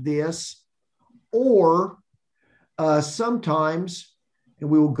like this, or sometimes, and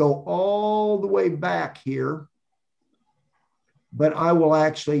we will go all the way back here, but I will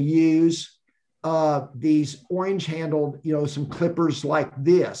actually use these orange handled, some clippers like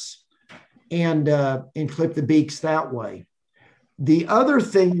this, and clip the beaks that way. The other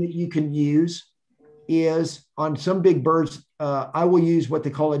thing that you can use is on some big birds, I will use what they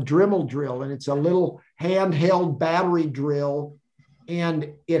call a Dremel drill, and it's a little handheld battery drill,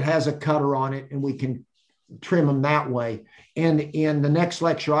 and it has a cutter on it, and we can trim them that way. And in the next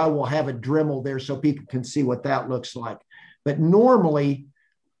lecture, I will have a Dremel there so people can see what that looks like. But normally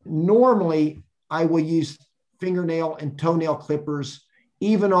I will use fingernail and toenail clippers,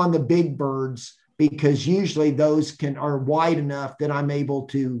 even on the big birds, because usually those are wide enough that I'm able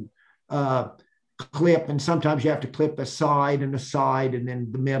to clip. And sometimes you have to clip a side and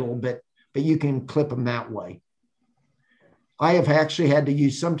then the middle, but you can clip them that way. I have actually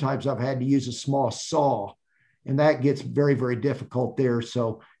sometimes I've had to use a small saw, and that gets very, very difficult there.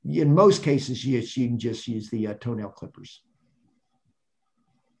 So in most cases, yes, you can just use the toenail clippers.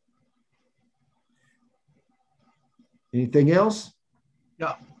 Anything else?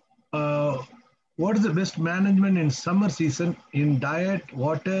 Yeah. What is the best management in summer season in diet,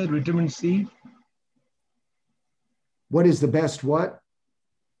 water, vitamin C? What is the best what?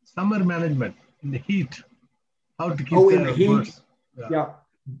 Summer management in the heat. How to keep in the heat? Birds. Yeah.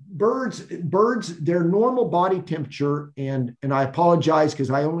 Birds, their normal body temperature, and I apologize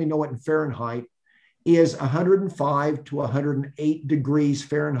because I only know it in Fahrenheit, is 105 to 108 degrees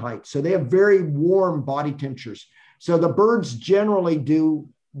Fahrenheit. So they have very warm body temperatures. So the birds generally do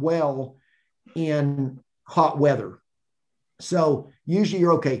well in hot weather. So usually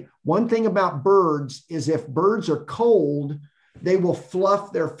you're okay. One thing about birds is if birds are cold, they will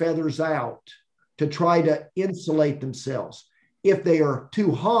fluff their feathers out to try to insulate themselves. If they are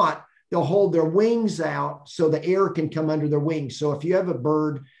too hot, they'll hold their wings out so the air can come under their wings. So if you have a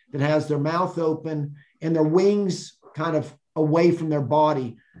bird that has their mouth open and their wings kind of away from their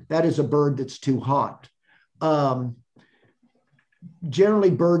body, that is a bird that's too hot.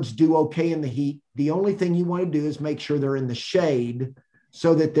 Generally, birds do okay in the heat. The only thing you want to do is make sure they're in the shade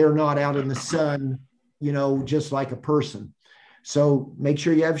so that they're not out in the sun, just like a person. So make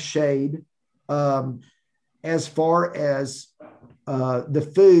sure you have shade. As far as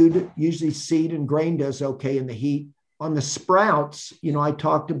the food, usually seed and grain does okay in the heat. On the sprouts, I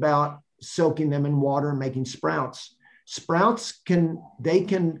talked about soaking them in water and making sprouts. Sprouts can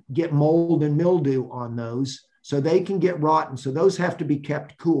get mold and mildew on those, so they can get rotten. So those have to be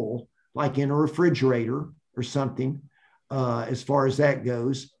kept cool, like in a refrigerator or something, as far as that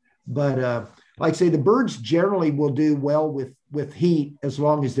goes. But like I say, the birds generally will do well with heat as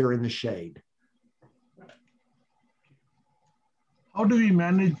long as they're in the shade. How do we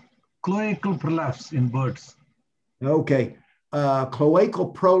manage cloacal prolapse in birds? Okay.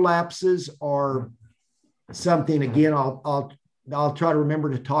 Cloacal prolapses are something, again, I'll try to remember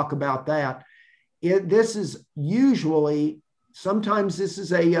to talk about that. This is usually, sometimes this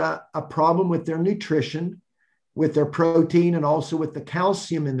is a problem with their nutrition, with their protein, and also with the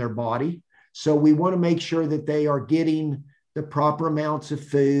calcium in their body. So we want to make sure that they are getting the proper amounts of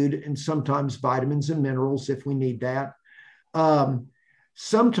food and sometimes vitamins and minerals if we need that.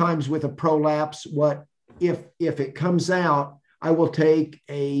 Sometimes with a prolapse, if it comes out, I will take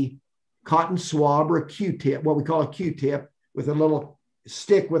a cotton swab or a Q-tip, what we call a Q-tip, with a little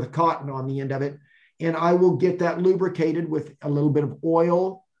stick with a cotton on the end of it. And I will get that lubricated with a little bit of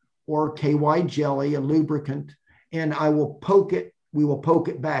oil or KY jelly, a lubricant, and I will poke it. We will poke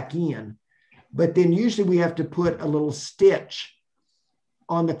it back in. But then usually we have to put a little stitch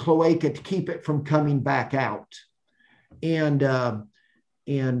on the cloaca to keep it from coming back out. And I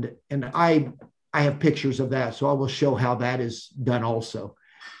have pictures of that, so I will show how that is done also.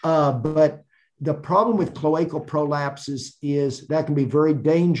 But the problem with cloacal prolapses is that can be very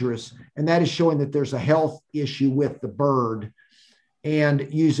dangerous, and that is showing that there's a health issue with the bird. And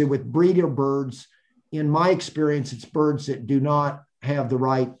usually with breeder birds, in my experience, it's birds that do not have the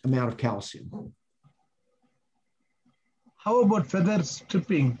right amount of calcium. How about feather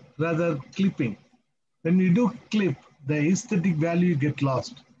stripping rather clipping? When we do clip, the aesthetic value get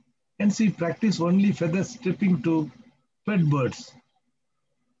lost. Hence, we practice only feather stripping to pet birds.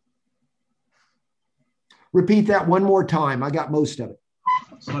 Repeat that one more time. I got most of it.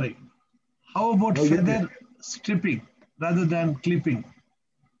 Sorry. How about feather stripping rather than clipping?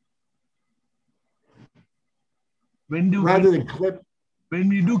 When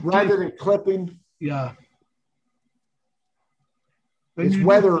we do clipping. Yeah. It's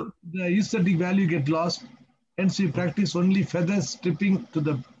whether the aesthetic value get lost, hence we practice only feather stripping to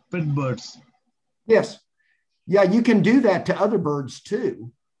the pet birds. Yes. Yeah, you can do that to other birds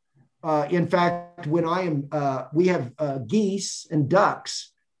too. In fact, when we have geese and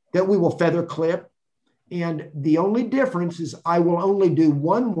ducks that we will feather clip. And the only difference is I will only do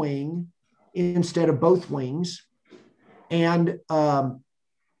one wing instead of both wings. And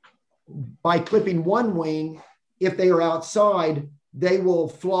by clipping one wing, if they are outside, they will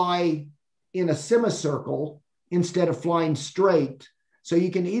fly in a semicircle instead of flying straight. So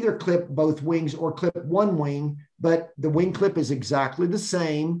you can either clip both wings or clip one wing, but the wing clip is exactly the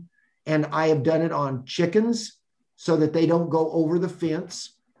same. And I have done it on chickens so that they don't go over the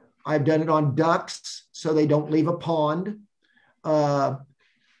fence. I've done it on ducks so they don't leave a pond.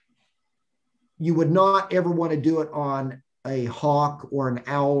 You would not ever want to do it on a hawk or an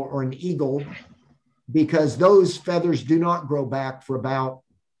owl or an eagle, because those feathers do not grow back for about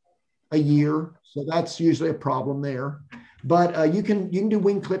a year. So that's usually a problem there. But you can do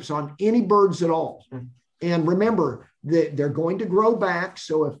wing clips on any birds at all. And remember that they're going to grow back.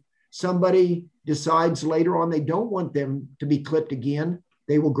 So if somebody decides later on they don't want them to be clipped again,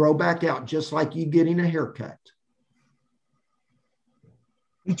 they will grow back out, just like you getting a haircut.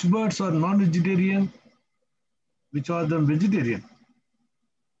 Which birds are non-vegetarian? Which are the vegetarian?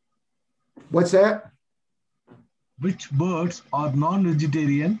 What's that? Which birds are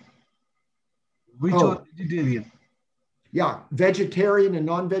non-vegetarian? Which are vegetarian? Yeah, vegetarian and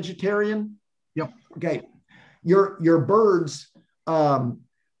non-vegetarian. Yep. Okay. Your birds,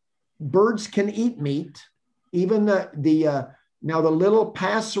 birds can eat meat. Even now the little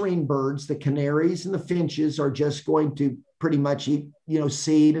passerine birds, the canaries and the finches, are just going to pretty much eat,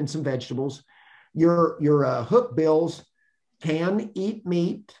 seed and some vegetables. Your hookbills can eat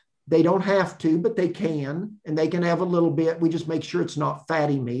meat. They don't have to, but they can, and they can have a little bit. We just make sure it's not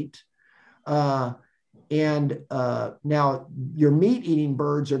fatty meat. Now your meat-eating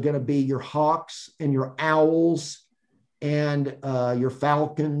birds are going to be your hawks and your owls and your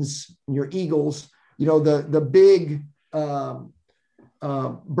falcons and your eagles. The big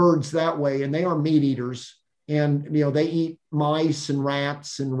birds that way, and they are meat eaters. And they eat mice and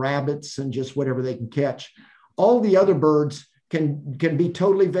rats and rabbits and just whatever they can catch. All the other birds can be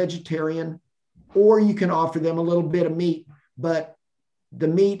totally vegetarian, or you can offer them a little bit of meat, but the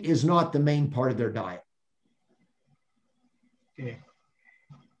meat is not the main part of their diet. Okay.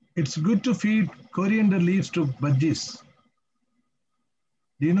 It's good to feed coriander leaves to budgies.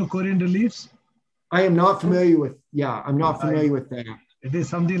 Do you know coriander leaves? I am not familiar with, I'm not familiar with that. It is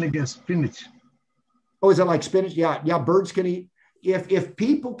something like a spinach. Oh, is it like spinach? Yeah, birds can eat. If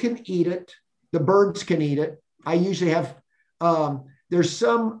people can eat it, the birds can eat it. I usually have, there's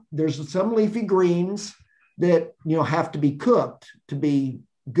some leafy greens that, have to be cooked to be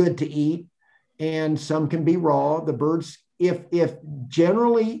good to eat. And some can be raw. The birds, if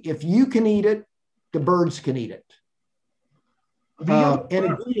you can eat it, the birds can eat it.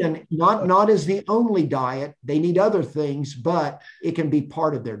 And again, not as the only diet. They need other things, but it can be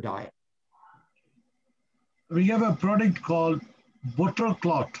part of their diet. We have a product called butter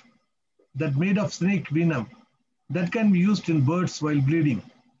clot that made of snake venom that can be used in birds while bleeding.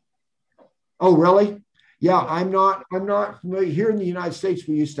 Oh, really? Yeah, I'm not familiar. Here in the United States,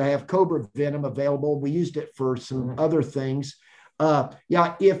 we used to have cobra venom available. We used it for some other things. What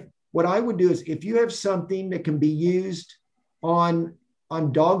I would do is, if you have something that can be used on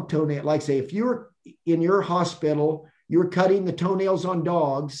on dog toenail, like say, if you're in your hospital, you're cutting the toenails on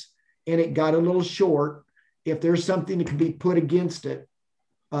dogs and it got a little short, if there's something that can be put against it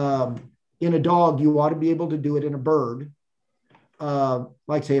in a dog, you ought to be able to do it in a bird.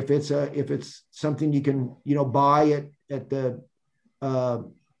 Like say, if it's something you can, buy at the, at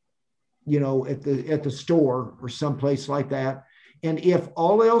the store or someplace like that. And if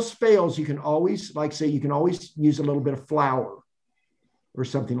all else fails, you can always, like say, you can always use a little bit of flour or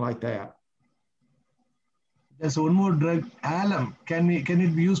something like that. There's one more drug, alum. Can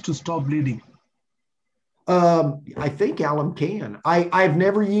it be used to stop bleeding? I think alum can. I've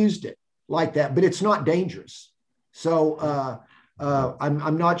never used it like that, but it's not dangerous. So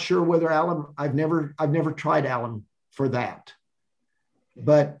I'm not sure whether alum. I've never tried alum for that.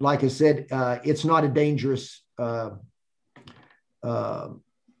 But like I said, it's not a dangerous herb,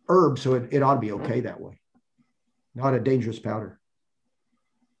 so it ought to be okay that way. Not a dangerous powder.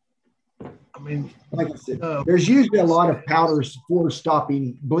 I mean, like I said, there's usually a lot of powders for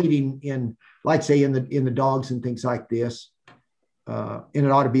stopping bleeding in, like say, in the dogs and things like this, and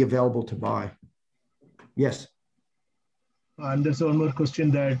it ought to be available to buy. Yes. And there's one more question: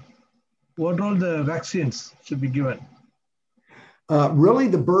 that what all the vaccines should be given? Really,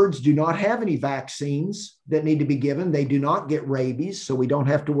 the birds do not have any vaccines that need to be given. They do not get rabies, so we don't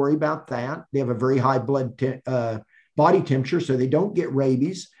have to worry about that. They have a very high body temperature, so they don't get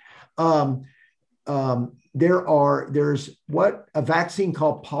rabies. There's a vaccine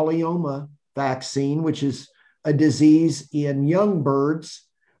called polyoma vaccine, which is a disease in young birds.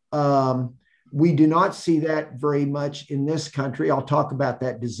 We do not see that very much in this country. I'll talk about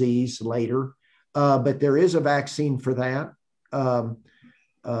that disease later, but there is a vaccine for that.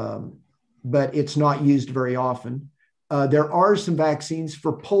 But it's not used very often. There are some vaccines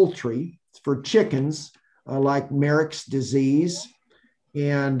for poultry, for chickens, like Merrick's disease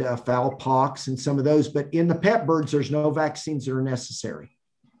and fowl pox and some of those. But in the pet birds, there's no vaccines that are necessary.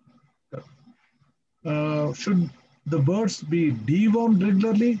 Should the birds be dewormed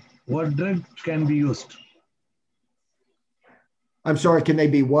regularly? What drug can be used? I'm sorry, can they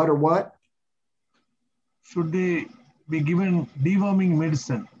be what or what? Should they be given deworming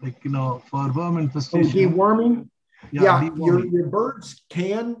medicine, like, for worm infestation? Deworming? Yeah, deworming. your birds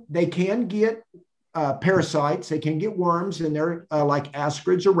can get parasites. They can get worms, and they're like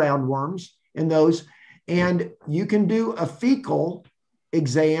ascarids or roundworms and those. And you can do a fecal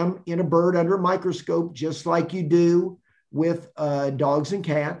exam in a bird under a microscope, just like you do with dogs and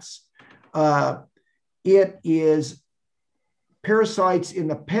cats. It is parasites in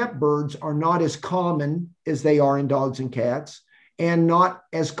the pet birds are not as common as they are in dogs and cats, and not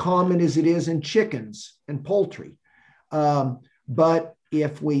as common as it is in chickens and poultry. But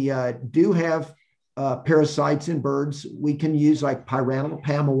if we do have parasites in birds, we can use like pyranosyl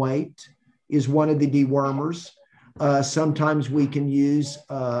pamoate is one of the dewormers. Sometimes we can use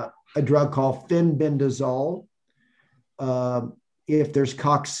a drug called fenbendazole. If there's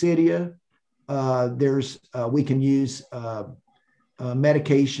coccidia, we can use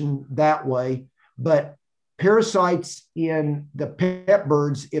medication that way. But parasites in the pet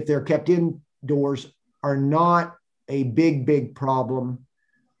birds, if they're kept indoors, are not a big problem.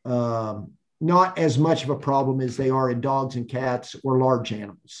 Not as much of a problem as they are in dogs and cats or large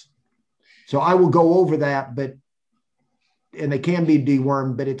animals. So I will go over that, and they can be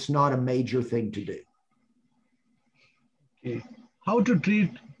dewormed, but it's not a major thing to do. Okay. How to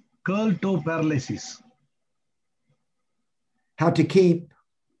treat curl toe paralysis? How to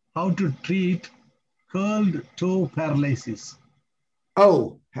treat curled toe paralysis?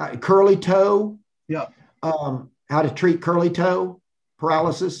 Oh, curly toe? Yeah. How to treat curly toe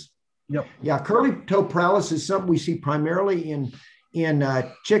paralysis? Yep. Yeah, curly toe paralysis is something we see primarily in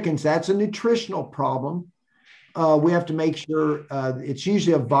chickens. That's a nutritional problem. We have to make sure it's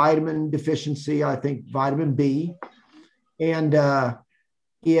usually a vitamin deficiency, I think vitamin B. And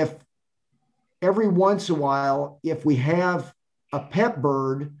if every once in a while, if we have a pet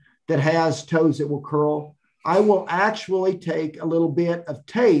bird that has toes that will curl, I will actually take a little bit of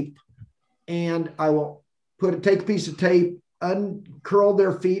tape, and I will take a piece of tape, uncurl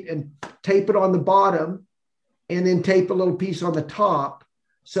their feet and tape it on the bottom, and then tape a little piece on the top,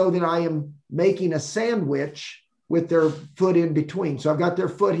 so that I am making a sandwich with their foot in between. So I've got their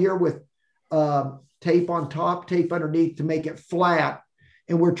foot here with tape on top, tape underneath to make it flat.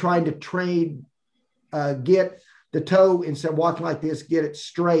 And we're trying to get the toe, instead of walking like this, get it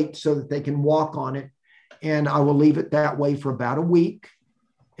straight so that they can walk on it. And I will leave it that way for about a week,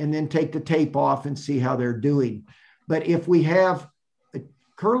 and then take the tape off and see how they're doing. But if we have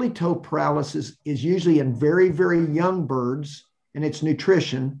curly toe paralysis, is usually in very, very young birds, and it's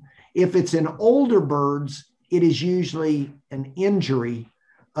nutrition. If it's in older birds, it is usually an injury,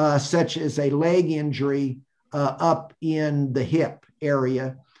 such as a leg injury up in the hip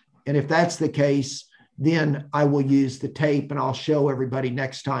area. And if that's the case, then I will use the tape, and I'll show everybody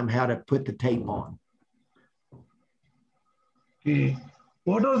next time how to put the tape on. Okay.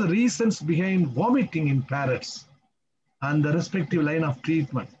 What are the reasons behind vomiting in parrots and the respective line of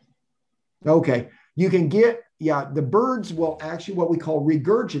treatment? Okay. You can get, the birds will actually what we call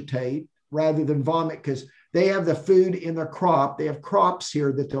regurgitate rather than vomit, because they have the food in their crop. They have crops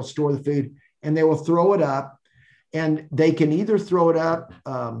here that they'll store the food, and they will throw it up. And they can either throw it up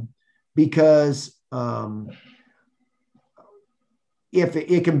because if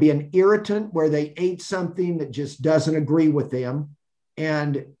it can be an irritant where they ate something that just doesn't agree with them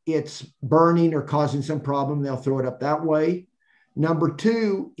and it's burning or causing some problem, they'll throw it up that way. Number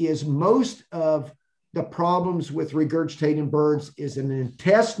two is most of the problems with regurgitating birds is an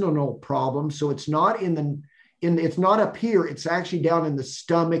intestinal problem. So it's not it's not up here. It's actually down in the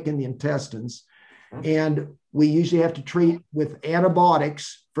stomach and the intestines. And we usually have to treat with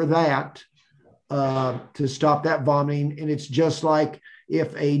antibiotics for that to stop that vomiting. And it's just like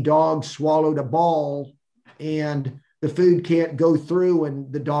if a dog swallowed a ball and the food can't go through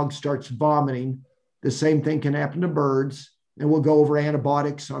and the dog starts vomiting, the same thing can happen to birds. And we'll go over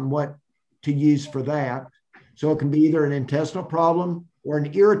antibiotics on what to use for that. So it can be either an intestinal problem or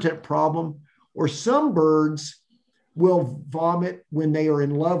an irritant problem, or some birds will vomit when they are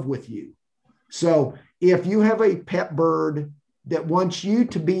in love with you. So if you have a pet bird that wants you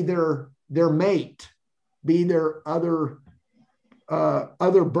to be their mate, be their other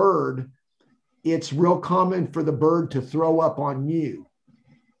bird, it's real common for the bird to throw up on you.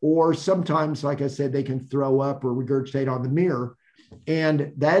 Or sometimes, like I said, they can throw up or regurgitate on the mirror.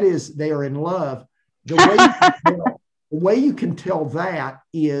 And that is, they are in love. The way you can tell that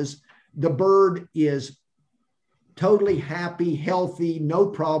is the bird is totally happy, healthy, no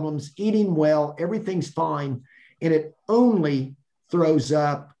problems, eating well, everything's fine. And it only throws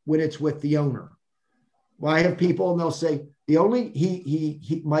up when it's with the owner. Well, I have people and they'll say,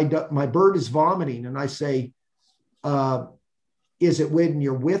 my bird is vomiting. And I say, is it when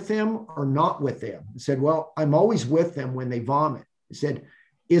you're with them or not with them? I said, well, I'm always with them when they vomit. I said,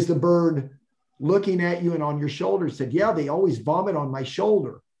 is the bird looking at you and on your shoulder? I said, yeah, they always vomit on my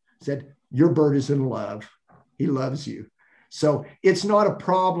shoulder. I said, your bird is in love. He loves you. So it's not a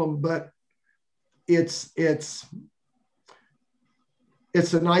problem, but it's a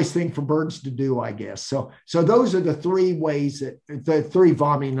nice thing for birds to do, I guess. So those are the three ways the three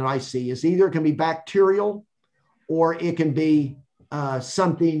vomiting that I see is either it can be bacterial or it can be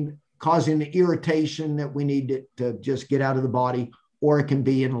something causing an irritation that we need it to just get out of the body, or it can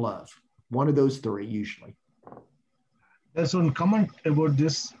be in love. One of those three usually. There's one comment about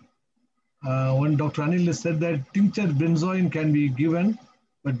this. When Dr. Anil said that tincture benzoin can be given,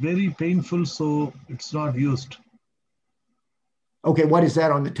 but very painful, so it's not used. Okay, what is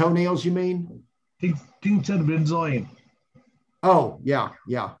that, on the toenails, you mean? Tincture benzoin. Oh, yeah.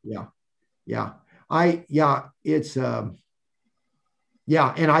 It's and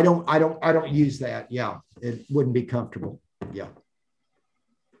I don't use that. Yeah, it wouldn't be comfortable. Yeah.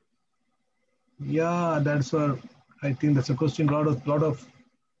 Yeah, that's I think that's a question. A lot of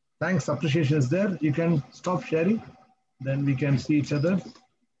thanks, appreciation is there. You can stop sharing, then we can see each other.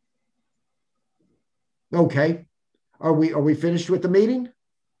 Okay. Are we finished with the meeting?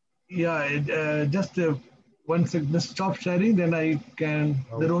 Yeah, just one second. Just stop sharing, then I can.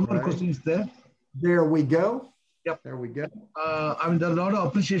 Okay. There are no more questions there. There we go. Yep. There we go. There's a lot of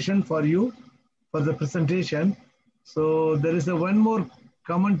appreciation for you for the presentation. So there is one more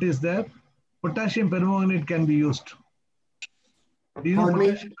comment is there. Potassium permanganate can be used. Do you know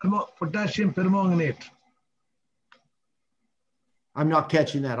potassium permanganate? I'm not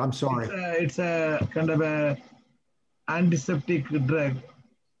catching that. I'm sorry. It's a kind of a antiseptic drug.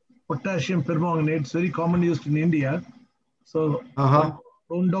 Potassium permanganate. It's very commonly used in India. So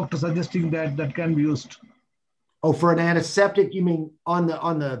one doctor suggesting that can be used. Oh, for an antiseptic, you mean on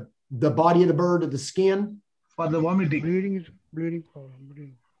the body of the bird or the skin? For the vomiting. Bleeding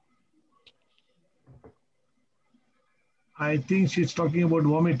problem. I think she's talking about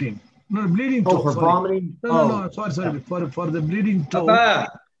vomiting. No, bleeding toe. Oh, for vomiting? No, sorry. For the bleeding toe.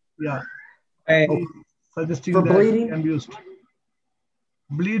 Yeah. Okay. Suggesting for that bleeding? Can be used.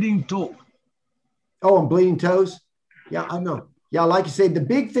 Bleeding toe. Oh, and bleeding toes? Yeah, I know. Yeah, like you say, the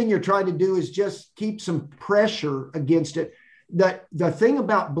big thing you're trying to do is just keep some pressure against it. The thing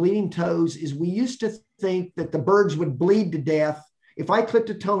about bleeding toes is we used to think that the birds would bleed to death. If I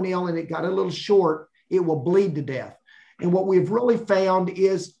clipped a toenail and it got a little short, it will bleed to death. And what we've really found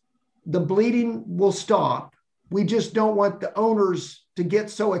is the bleeding will stop. We just don't want the owners to get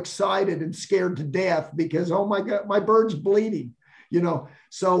so excited and scared to death because, oh my God, my bird's bleeding, you know.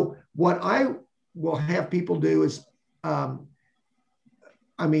 So what I will have people do is,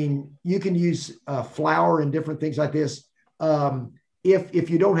 I mean, you can use flour and different things like this. If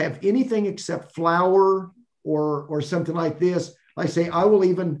you don't have anything except flour or something like this, I say I will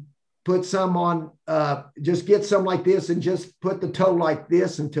even put some on, just get some like this and just put the toe like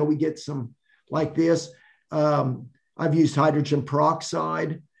this until we get some like this. I've used hydrogen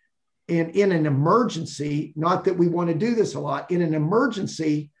peroxide. And in an emergency, not that we want to do this a lot, in an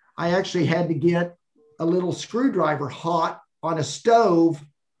emergency, I actually had to get a little screwdriver hot on a stove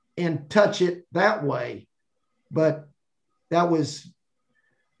and touch it that way. But that was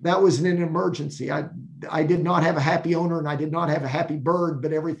in an emergency. I did not have a happy owner and I did not have a happy bird,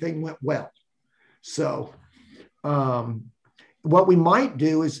 but everything went well. So what we might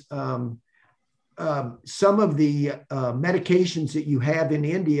do is some of the medications that you have in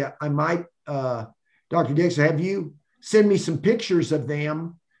India, I might, Dr. Dixon, have you send me some pictures of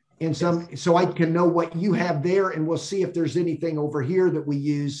them and some, so I can know what you have there, and we'll see if there's anything over here that we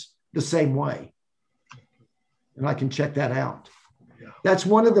use the same way. And I can check that out. Yeah. That's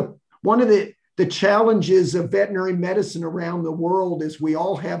one of the challenges of veterinary medicine around the world is we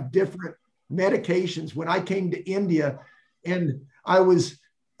all have different medications. When I came to India and I was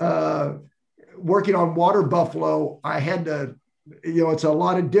working on water buffalo, I had to, you know, it's a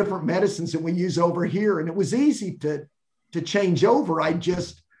lot of different medicines that we use over here, and it was easy to change over. I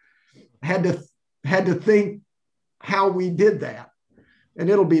just had to think how we did that, and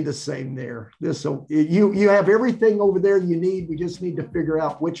it'll be the same there. So you have everything over there you need. We just need to figure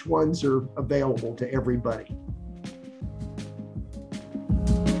out which ones are available to everybody.